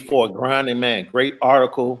 The C4 grinding, man. Great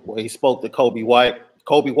article where he spoke to Kobe White.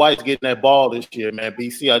 Kobe White's getting that ball this year, man.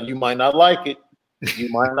 BC, you might not like it. You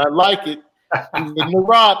might not like it. He's in the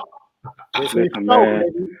rock. It's his show,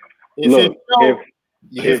 baby. It's his show.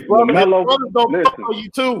 His brothers don't come for you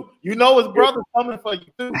too. You know his brother's coming for you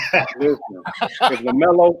too. Listen, if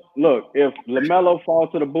LaMelo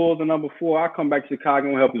falls to the Bulls in number 4, I'll come back to Chicago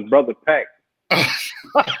and help his brother pack.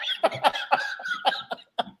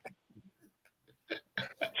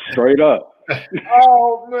 Straight up.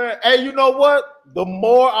 Oh man. Hey, you know what? The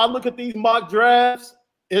more I look at these mock drafts,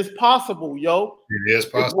 it's possible, yo. It is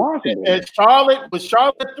possible. And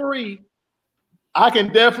Charlotte 3, I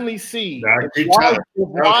can definitely see if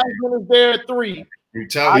Wiseman is there at 3.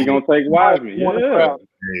 He's gonna take Wiseman. Yeah.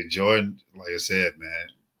 Hey, Jordan, like I said, man.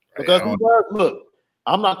 Because look,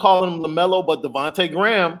 I'm not calling him LaMelo, but Devontae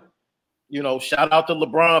Graham. You know, shout out to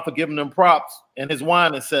LeBron for giving them props in his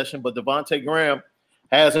whining session, but Devontae Graham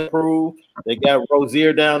has improved. They got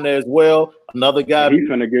Rozier down there as well. Another guy. They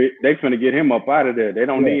finna get him up out of there. They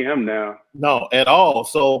don't need him now. No, at all.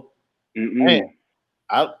 So, man,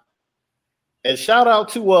 and shout out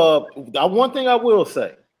to one thing I will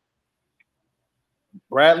say.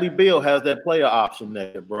 Bradley Beal has that player option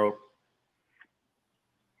there, bro.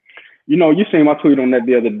 You know, you seen my tweet on that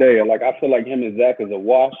the other day. Like, I feel like him and Zach is a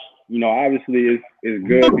wash. You know, obviously it's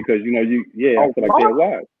good because you know I feel like they're a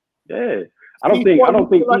wash. Yeah. I don't think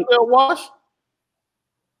like they're a wash.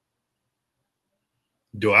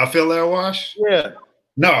 Do I feel they're a wash? Yeah.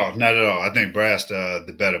 No, not at all. I think Brad's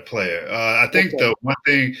the better player. I think the one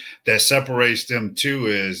thing that separates them too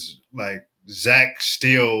is like Zach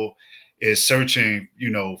still is searching,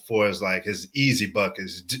 you know, for his easy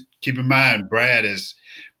buckets. Keep in mind, Brad is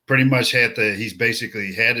pretty much he's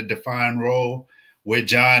basically had a defined role with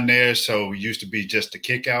John there. So he used to be just a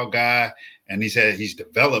kick out guy. And he's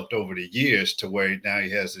developed over the years to where now he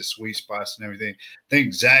has his sweet spots and everything. I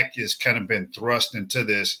think Zach has kind of been thrust into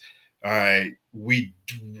this. All right, we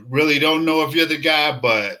really don't know if you're the guy,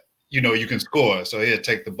 but you know you can score. So he'll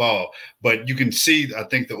take the ball. But you can see, I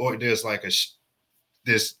think there's like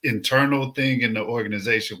this internal thing in the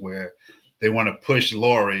organization where they want to push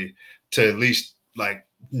Laurie to at least like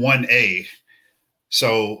 1A.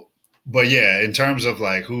 So. But yeah, in terms of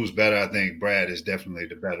like who's better, I think Brad is definitely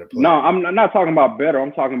the better player. No, I'm not talking about better.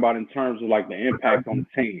 I'm talking about in terms of like the impact on the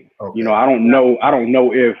team. Okay. You know, I don't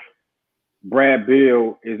know if Brad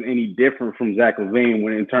Beal is any different from Zach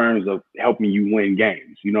LaVine in terms of helping you win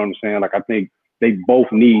games. You know what I'm saying? Like I think they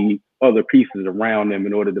both need other pieces around them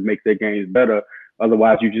in order to make their games better.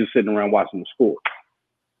 Otherwise, you're just sitting around watching the score.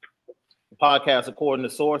 The podcast, according to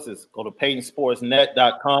sources, go to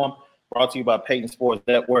PaytonSportsNet.com. brought to you by Peyton Sports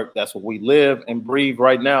Network. That's what we live and breathe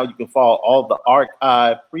right now. You can follow all the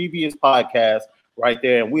archive previous podcasts right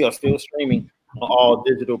there, and we are still streaming on all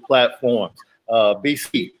digital platforms.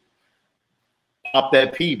 BC, pop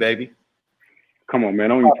that P, baby. Come on, man.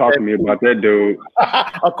 Don't even talk to me about that dude.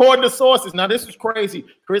 According to sources, now this is crazy.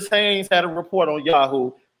 Chris Haynes had a report on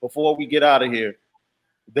Yahoo before we get out of here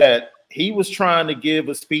that he was trying to give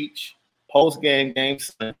a speech post-game, game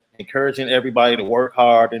 7, encouraging everybody to work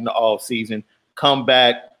hard in the offseason, come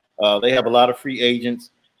back. They have a lot of free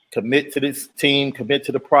agents, commit to this team, commit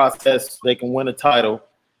to the process so they can win a title.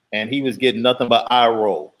 And he was getting nothing but eye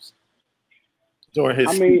rolls during his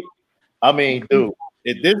speech. I mean, dude,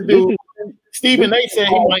 if this dude, Stephen A said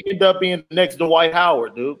he might end up being the next Dwight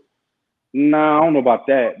Howard, dude. Nah, I don't know about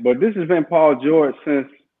that. But this has been Paul George since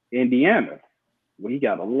Indiana. Well, he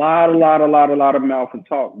got a lot of mouth and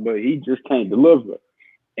talk, but he just can't deliver.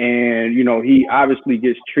 And, you know, he obviously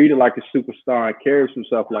gets treated like a superstar and carries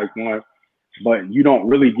himself like one, but you don't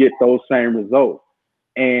really get those same results.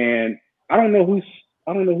 And I don't know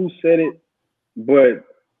who said it, but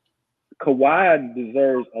Kawhi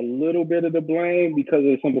deserves a little bit of the blame because of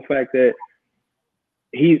the simple fact that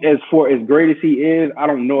he's as great as he is, I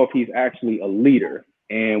don't know if he's actually a leader.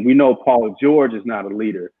 And we know Paul George is not a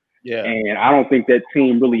leader. Yeah. And I don't think that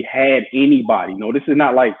team really had anybody. No, this is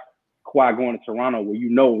not like Kawhi going to Toronto where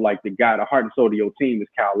you know, like, the guy, the heart and soul of your team is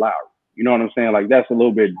Kyle Lowry. You know what I'm saying? Like, that's a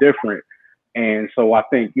little bit different. And so I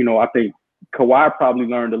think Kawhi probably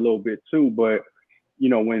learned a little bit too. But, you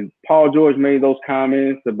know, when Paul George made those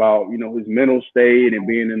comments about, you know, his mental state and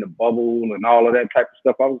being in the bubble and all of that type of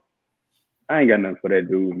stuff, I ain't got nothing for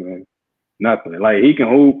that dude, man. Nothing. Like, he can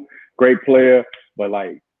hoop, great player, but,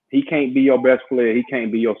 like, he can't be your best player. He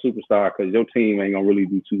can't be your superstar because your team ain't going to really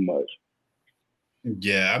do too much.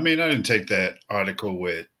 Yeah, I mean, I didn't take that article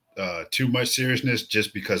with too much seriousness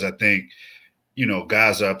just because I think, you know,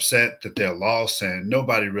 guys are upset that they're lost and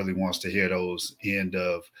nobody really wants to hear those end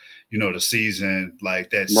of, you know, the season like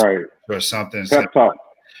that's right or something. Pep talk.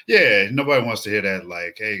 Yeah, nobody wants to hear that.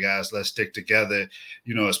 Like, hey, guys, let's stick together,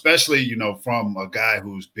 you know, especially, you know, from a guy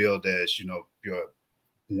who's billed as, you know,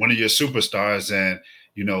 one of your superstars and,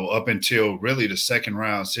 you know, up until really the second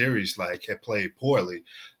round series, like, had played poorly.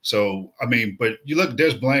 So, I mean, but you look,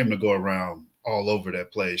 there's blame to go around all over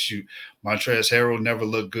that place. Montrezl Harrell never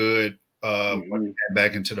looked good when he came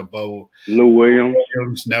back into the bubble. Lou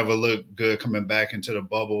Williams never looked good coming back into the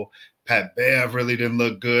bubble. Pat Bev really didn't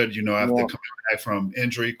look good, you know, after coming back from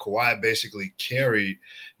injury. Kawhi basically carried,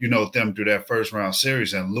 you know, them through that first round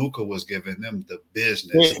series, and Luka was giving them the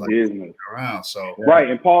business around. So right,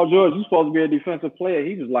 and Paul George, he's supposed to be a defensive player.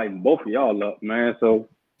 He was lighting both of y'all up, man. So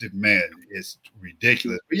man, it's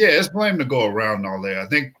ridiculous. But yeah, it's blame to go around all there. I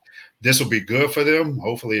think this will be good for them.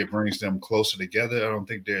 Hopefully it brings them closer together. I don't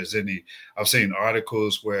think there's any – I've seen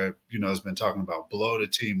articles where, you know, it's been talking about blow the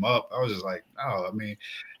team up. I was just like, no, I mean –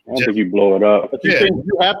 I don't think you blow it up. But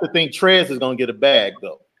you have to think Trez is going to get a bag,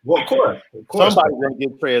 though. Well, of course. Somebody's going to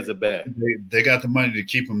get Trez a bag. They got the money to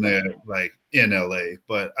keep him there, like, in LA.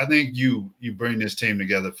 But I think you bring this team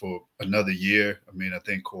together for another year. I mean, I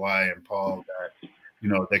think Kawhi and Paul got – you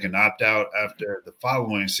know, they can opt out after the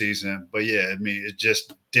following season. But, yeah, I mean, it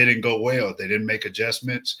just didn't go well. They didn't make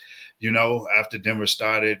adjustments, you know, after Denver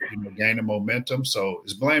started, you know, gaining momentum. So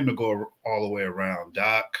it's blame to go all the way around.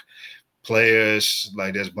 Doc, players,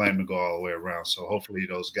 like, there's blame to go all the way around. So hopefully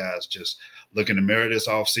those guys just look in the mirror this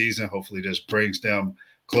offseason. Hopefully this brings them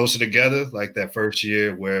closer together like that first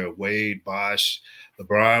year where Wade, Bosh,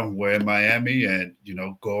 LeBron were in Miami and, you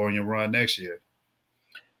know, go on your run next year.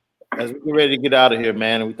 As we get ready to get out of here,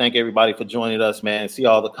 man, and we thank everybody for joining us, man. See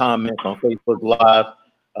all the comments on Facebook Live.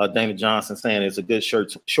 Dana Johnson saying it's a good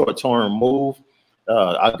short-term move.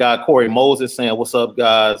 I got Corey Moses saying, what's up,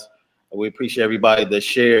 guys? We appreciate everybody that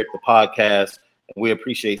shared the podcast. And we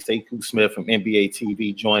appreciate Sekou Smith from NBA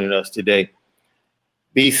TV joining us today.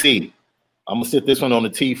 BC, I'm going to sit this one on the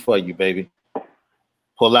tee for you, baby.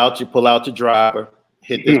 Pull out your driver.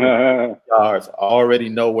 Hit this yards. I already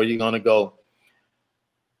know where you're going to go.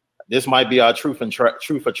 This might be our truth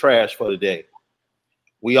or trash for the day.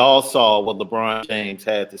 We all saw what LeBron James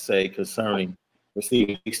had to say concerning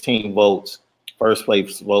receiving 16 votes, first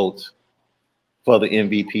place votes for the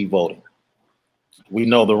MVP voting. We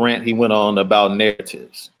know the rant he went on about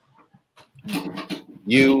narratives.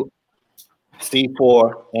 You,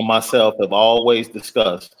 C4, and myself have always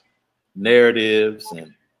discussed narratives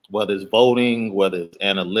and whether it's voting, whether it's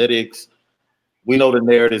analytics. We know the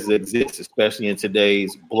narratives exist, especially in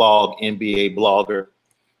today's blog, NBA blogger,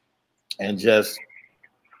 and just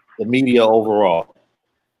the media overall.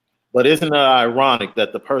 But isn't it ironic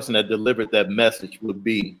that the person that delivered that message would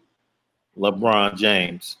be LeBron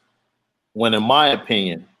James, when in my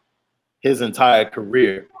opinion, his entire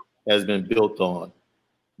career has been built on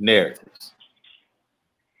narratives?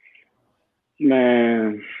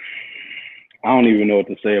 Man, I don't even know what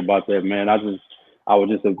to say about that, man. I would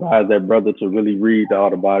just advise that brother to really read the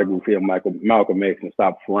autobiography of Malcolm X and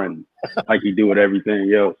stop fronting like he do with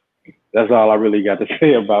everything else. That's all I really got to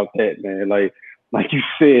say about that, man. Like you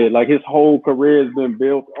said, like his whole career has been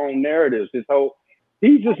built on narratives.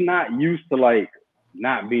 He's just not used to like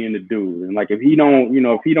not being the dude. And like if he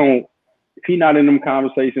not in them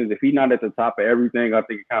conversations, if he not at the top of everything, I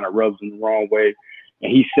think it kind of rubs him the wrong way.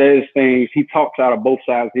 And he says things, he talks out of both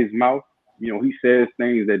sides of his mouth. You know, he says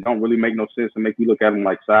things that don't really make no sense and make you look at him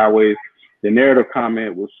like sideways. The narrative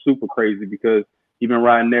comment was super crazy because he's been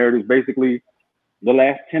writing narratives basically the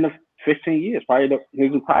last 10 or 15 years, probably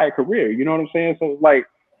his entire career. You know what I'm saying? So like,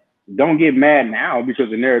 don't get mad now because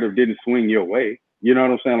the narrative didn't swing your way. You know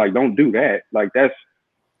what I'm saying? Like, don't do that. Like that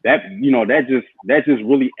just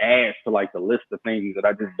really adds to like the list of things that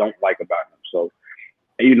I just don't like about him. So,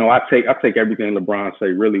 you know, I take everything LeBron say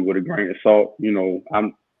really with a grain of salt. You know,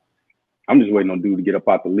 I'm just waiting on dude to get up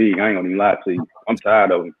out the league. I ain't gonna even lie to you. I'm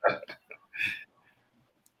tired of him.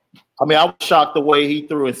 I mean, I was shocked the way he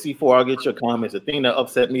threw in C4. I'll get your comments. The thing that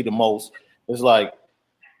upset me the most is like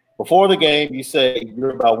before the game, you say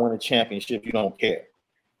you're about winning a championship, you don't care.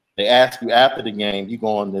 They ask you after the game, you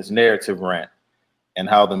go on this narrative rant and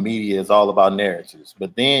how the media is all about narratives.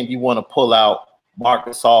 But then you want to pull out Marc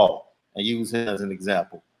Gasol and use him as an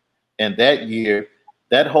example. And that year,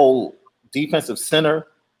 that whole defensive center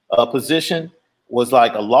position was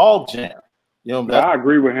like a log jam. You know, I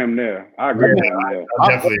agree with him there. I agree with him there. I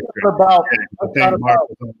definitely agree.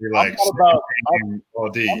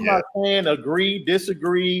 I'm not saying agree,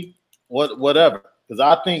 disagree, whatever. Because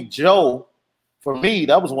I think Joe, for me,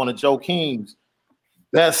 that was one of Joe King's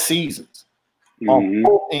best seasons on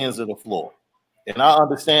both ends of the floor. And I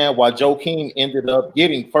understand why Joe King ended up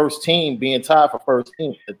getting first team, being tied for first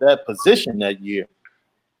team at that position that year.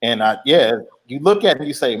 And you look at it and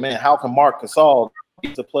you say, man, how can Marc Gasol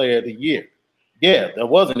be the player of the year? Yeah, there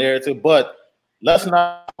was a narrative, but let's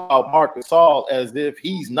not talk about Marc Gasol as if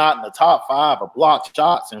he's not in the top 5 of blocked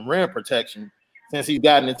shots and rim protection since he's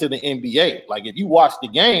gotten into the NBA. Like if you watch the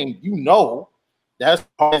game, you know that's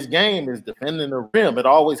part of his game is defending the rim. It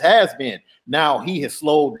always has been. Now he has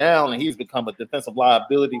slowed down and he's become a defensive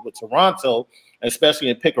liability with Toronto, especially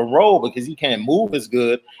in pick and roll because he can't move as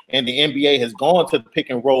good. And the NBA has gone to the pick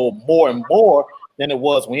and roll more and more than it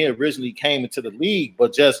was when he originally came into the league,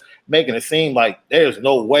 but just making it seem like there's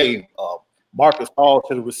no way Marc Gasol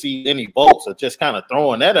should have received any votes or just kind of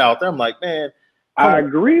throwing that out there. I'm like, man, I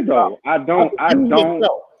agree though. I don't.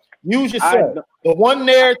 Use yourself. The one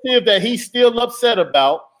narrative that he's still upset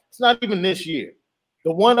about, it's not even this year.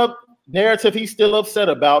 The one narrative he's still upset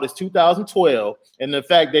about is 2012 and the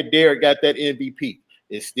fact that Derek got that MVP.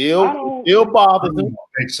 It still bothers him. I don't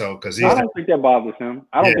think so because I don't think that bothers him.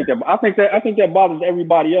 I think that bothers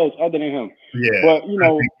everybody else other than him. Yeah, but you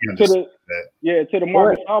know, to the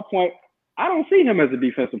Marc Gasol point, I don't see him as a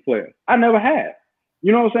defensive player. I never have.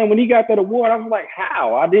 You know what I'm saying? When he got that award, I was like,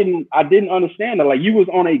 how? I didn't understand that. Like you was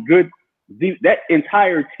on a good. That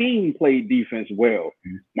entire team played defense well.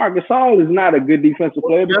 Marc Gasol is not a good defensive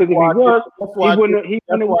player because if he was,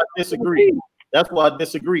 he wouldn't disagree. That's why I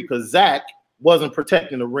disagree because Zach wasn't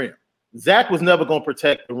protecting the rim. Zach was never going to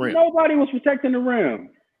protect the rim. Nobody was protecting the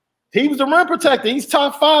rim. He was the rim protector. He's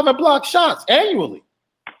top 5 in block shots annually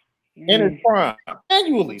in his prime.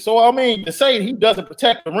 Annually. So, I mean, to say he doesn't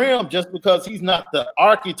protect the rim just because he's not the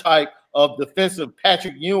archetype of defensive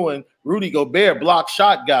Patrick Ewing, Rudy Gobert block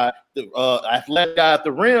shot guy, the athletic guy at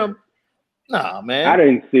the rim. Nah, man. I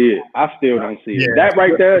didn't see it. I still don't see it. That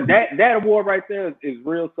right there, that award right there is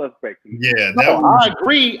real suspect. Yeah, I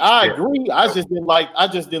agree. I just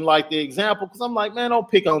didn't like the example because I'm like, man, don't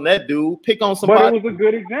pick on that dude. Pick on somebody. But it was a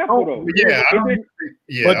good example though.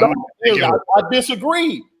 I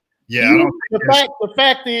disagree. Yeah, the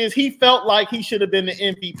fact is he felt like he should have been the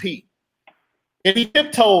MVP. And he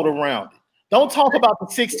tiptoed around it. Don't talk about the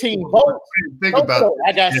 16 votes.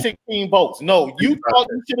 I got 16 votes. No, you thought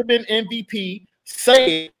you should have been MVP.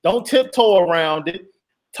 Say it. Don't tiptoe around it.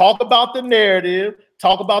 Talk about the narrative.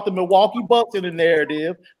 Talk about the Milwaukee Bucks in the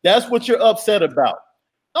narrative. That's what you're upset about.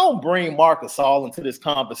 Don't bring Marc Gasol into this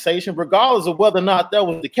conversation, regardless of whether or not that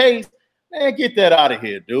was the case. Man, get that out of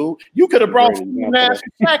here, dude. You could have brought Nash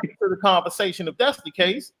back into the conversation if that's the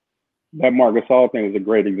case. That Marc Gasol thing was a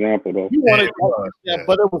great example, though. But it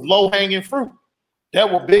was low-hanging fruit. There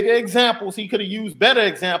were bigger examples. He could have used better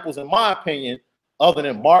examples, in my opinion, other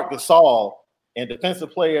than Marc Gasol and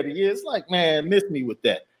Defensive Player of the Year. It's like, man, miss me with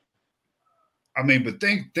that. I mean, but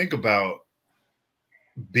think about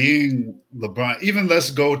being LeBron. Even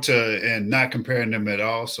let's go to and not comparing them at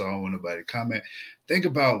all. So I don't want nobody to comment. Think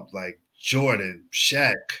about like Jordan,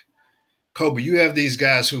 Shaq, Kobe. You have these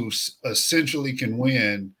guys who essentially can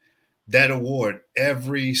win that award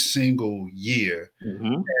every single year. Mm-hmm.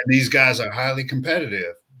 And these guys are highly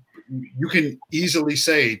competitive. You can easily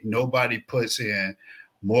say nobody puts in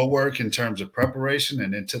more work in terms of preparation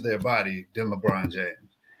and into their body than LeBron James.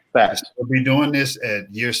 Facts. We'll be doing this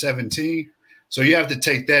at year 17. So you have to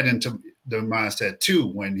take that into the mindset too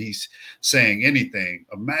when he's saying anything.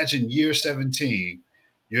 Imagine year 17,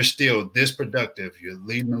 you're still this productive. You're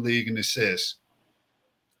leading the league in assists.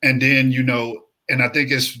 And then, and I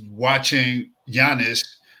think it's watching Giannis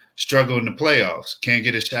struggle in the playoffs. Can't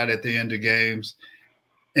get a shot at the end of games.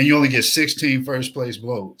 And you only get 16 first place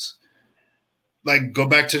votes. Like go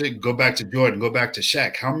back to Jordan, go back to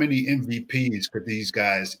Shaq. How many MVPs could these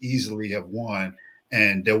guys easily have won?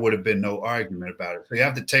 And there would have been no argument about it. So you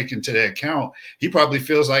have to take into that account. He probably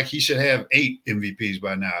feels like he should have 8 MVPs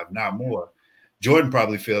by now, if not more. Jordan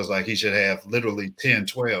probably feels like he should have literally 10,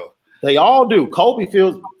 12. They all do. Kobe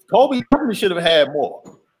probably should have had more.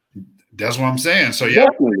 That's what I'm saying. So yeah,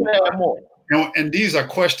 have more. And these are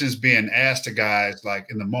questions being asked to guys like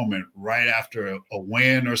in the moment, right after a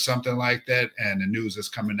win or something like that, and the news is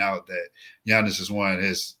coming out that Giannis has won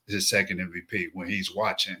his second MVP when he's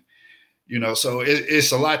watching. So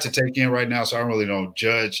it's a lot to take in right now. So I really don't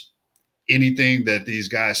judge anything that these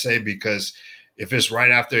guys say, because if it's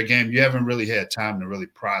right after a game, you haven't really had time to really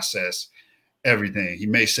process everything. He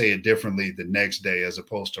may say it differently the next day as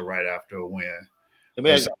opposed to right after a win.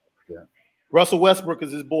 Russell Westbrook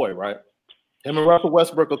is his boy, right? Him and Russell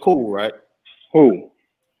Westbrook are cool, right? Who?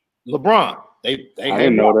 LeBron. They I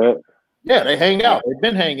didn't know that. Yeah, they hang out. They've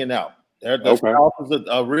been hanging out. Their spouses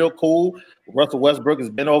are real cool. Russell Westbrook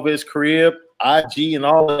has been over his crib, IG and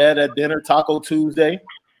all of that at dinner, Taco Tuesday.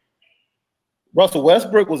 Russell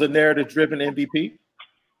Westbrook was a narrative-driven MVP.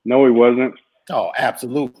 No, he wasn't. Oh,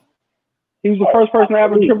 absolutely. He was the first person to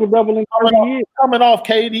have a triple-double in 30 years. Coming off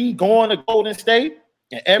KD, going to Golden State,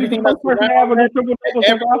 and everything that's around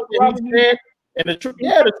and the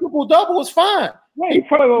triple-double was fine. Wait.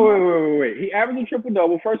 He averaged a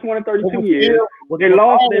triple-double, first one in 32 years. They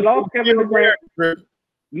lost Kevin Durant.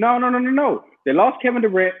 No. They lost Kevin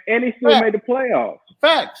Durant, and he still made the playoffs.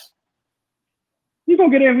 Facts. You gonna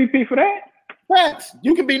get an MVP for that? Facts.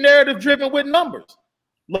 You can be narrative-driven with numbers.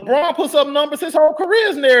 LeBron puts up numbers. His whole career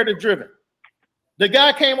is narrative-driven. The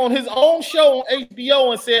guy came on his own show on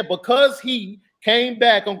HBO and said because he came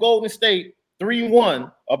back on Golden State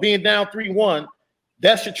 3-1 or being down 3-1,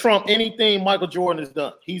 that should trump anything Michael Jordan has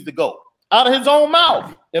done. He's the GOAT. Out of his own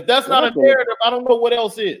mouth. If that's not a narrative, I don't know what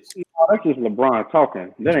else is. That's just LeBron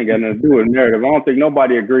talking. That ain't got nothing to do with narrative. I don't think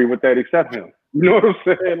nobody agreed with that except him. You know what I'm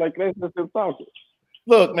saying? Like, that's just him talking.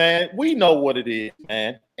 Look, man, we know what it is,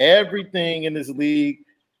 man. Everything in this league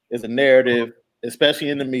is a narrative, especially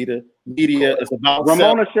in the media. It's about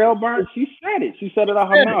Ramona Shelburne, she said it. She said it out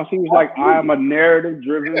her mouth. She was like, I am a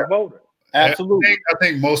narrative-driven voter. Absolutely. I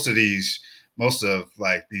think most of these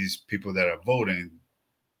people that are voting,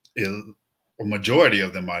 a majority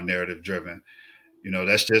of them are narrative driven.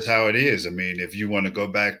 That's just how it is. I mean, if you want to go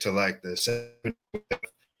back to like the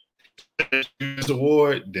 7th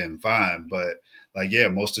award, then fine. But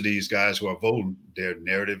most of these guys who are voting, they're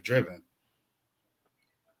narrative driven.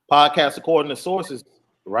 Podcast according to sources,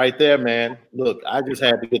 right there, man. Look, I just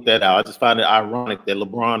had to get that out. I just find it ironic that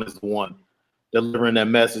LeBron is the one delivering that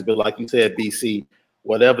message. But like you said, BC,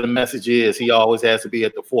 whatever the message is, he always has to be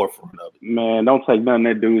at the forefront of it. Man, don't take nothing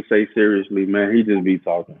that dude say seriously, man. He just be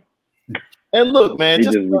talking. And look, man,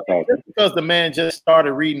 just because the man just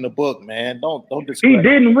started reading the book, man, don't He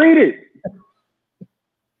didn't read it.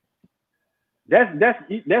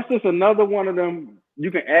 That's just another one of them. You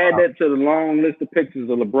can add that to the long list of pictures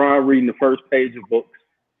of LeBron reading the first page of books.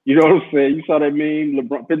 You know what I'm saying? You saw that meme?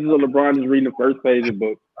 Pictures of LeBron just reading the first page of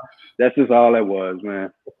books. That's just all that was,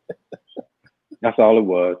 man. That's all it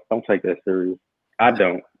was. Don't take that serious. I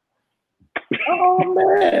don't. Oh,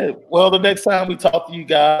 man. Well, the next time we talk to you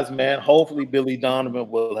guys, man, hopefully Billy Donovan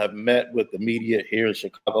will have met with the media here in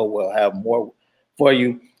Chicago. We'll have more for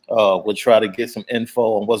you. We'll try to get some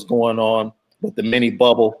info on what's going on with the mini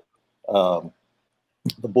bubble, the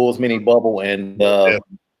Bulls mini bubble. And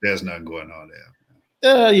there's nothing going on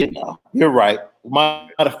there. You're right.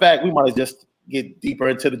 Matter of fact, we might just get deeper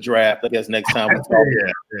into the draft, I guess, next time we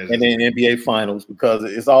talk. And then NBA Finals, because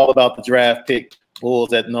it's all about the draft pick.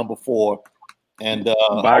 Bulls at number 4. And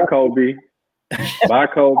bye, Kobe. Bye,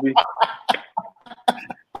 Kobe.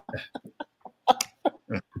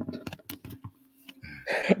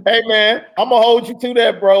 Hey man, I'm gonna hold you to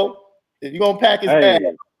that, bro. If you're gonna pack his bag.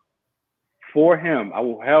 For him, I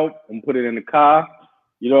will help and put it in the car.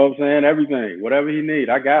 You know what I'm saying? Everything, whatever he need,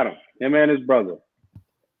 I got him. Him and his brother.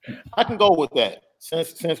 I can go with that.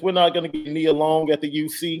 Since we're not gonna get Nia Long at the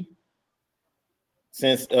UC,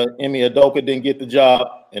 since Emi Udoka didn't get the job,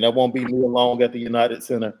 and that won't be Nia Long at the United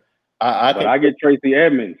Center. I get Tracy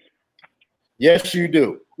Edmonds. Yes, you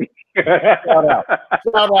do. Shout out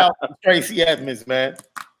to Tracy Edmonds, man.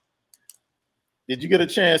 Did you get a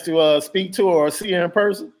chance to speak to her or see her in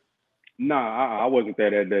person? Nah, I wasn't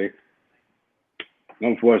there that day.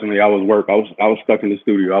 Unfortunately, I was work. I was stuck in the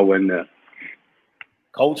studio. I wasn't there.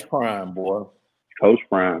 Coach Prime, boy. Coach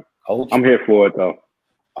Prime. I'm here for it though.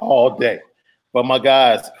 All day. But my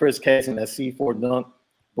guys, Chris Casey at C4 Dunk,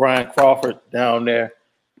 Brian Crawford down there,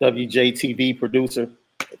 WJTV producer.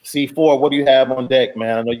 C4, what do you have on deck,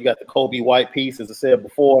 man? I know you got the Kobe White piece, as I said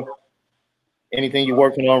before. Anything you're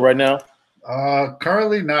working on right now?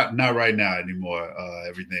 Currently, not right now anymore.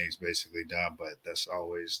 Everything's basically done, but that's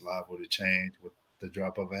always liable to change with the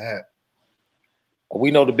drop of a hat. We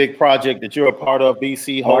know the big project that you're a part of,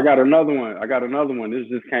 BC. Oh, I got another one. This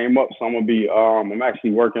just came up, so I'm gonna be. I'm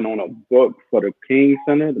actually working on a book for the King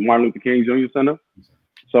Center, the Martin Luther King Jr. Center.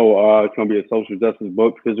 So it's gonna be a social justice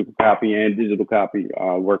book, physical copy and digital copy.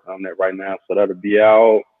 Working on that right now, so that'll be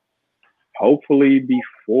out hopefully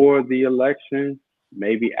before the election,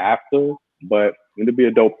 maybe after. But it'll be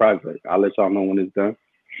a dope project. I'll let y'all know when it's done.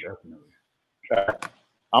 Definitely.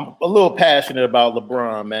 I'm a little passionate about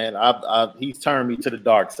LeBron, man. He's turned me to the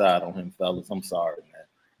dark side on him, fellas. I'm sorry,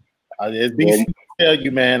 man. As BC tell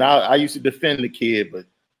you, man, I used to defend the kid, but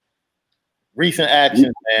recent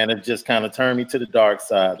actions, man, have just kind of turned me to the dark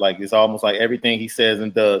side. Like it's almost like everything he says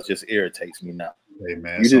and does just irritates me now. Hey,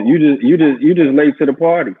 man, you just late to the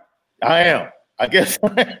party. I am. I guess.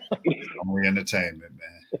 Only entertainment,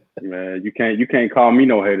 man. Man, you can't call me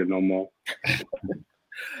no hater no more.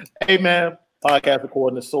 Hey, man. Podcast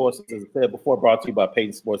according to sources, as I said before, brought to you by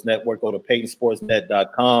Payton Sports Network. Go to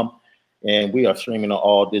PaytonSportsNet.com, and we are streaming on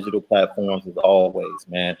all digital platforms as always,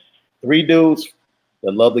 man. Three dudes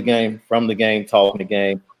that love the game, from the game, talking the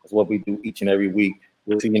game. That's what we do each and every week.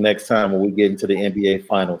 We'll see you next time when we get into the NBA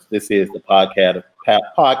Finals. This is the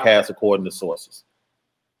podcast according to sources.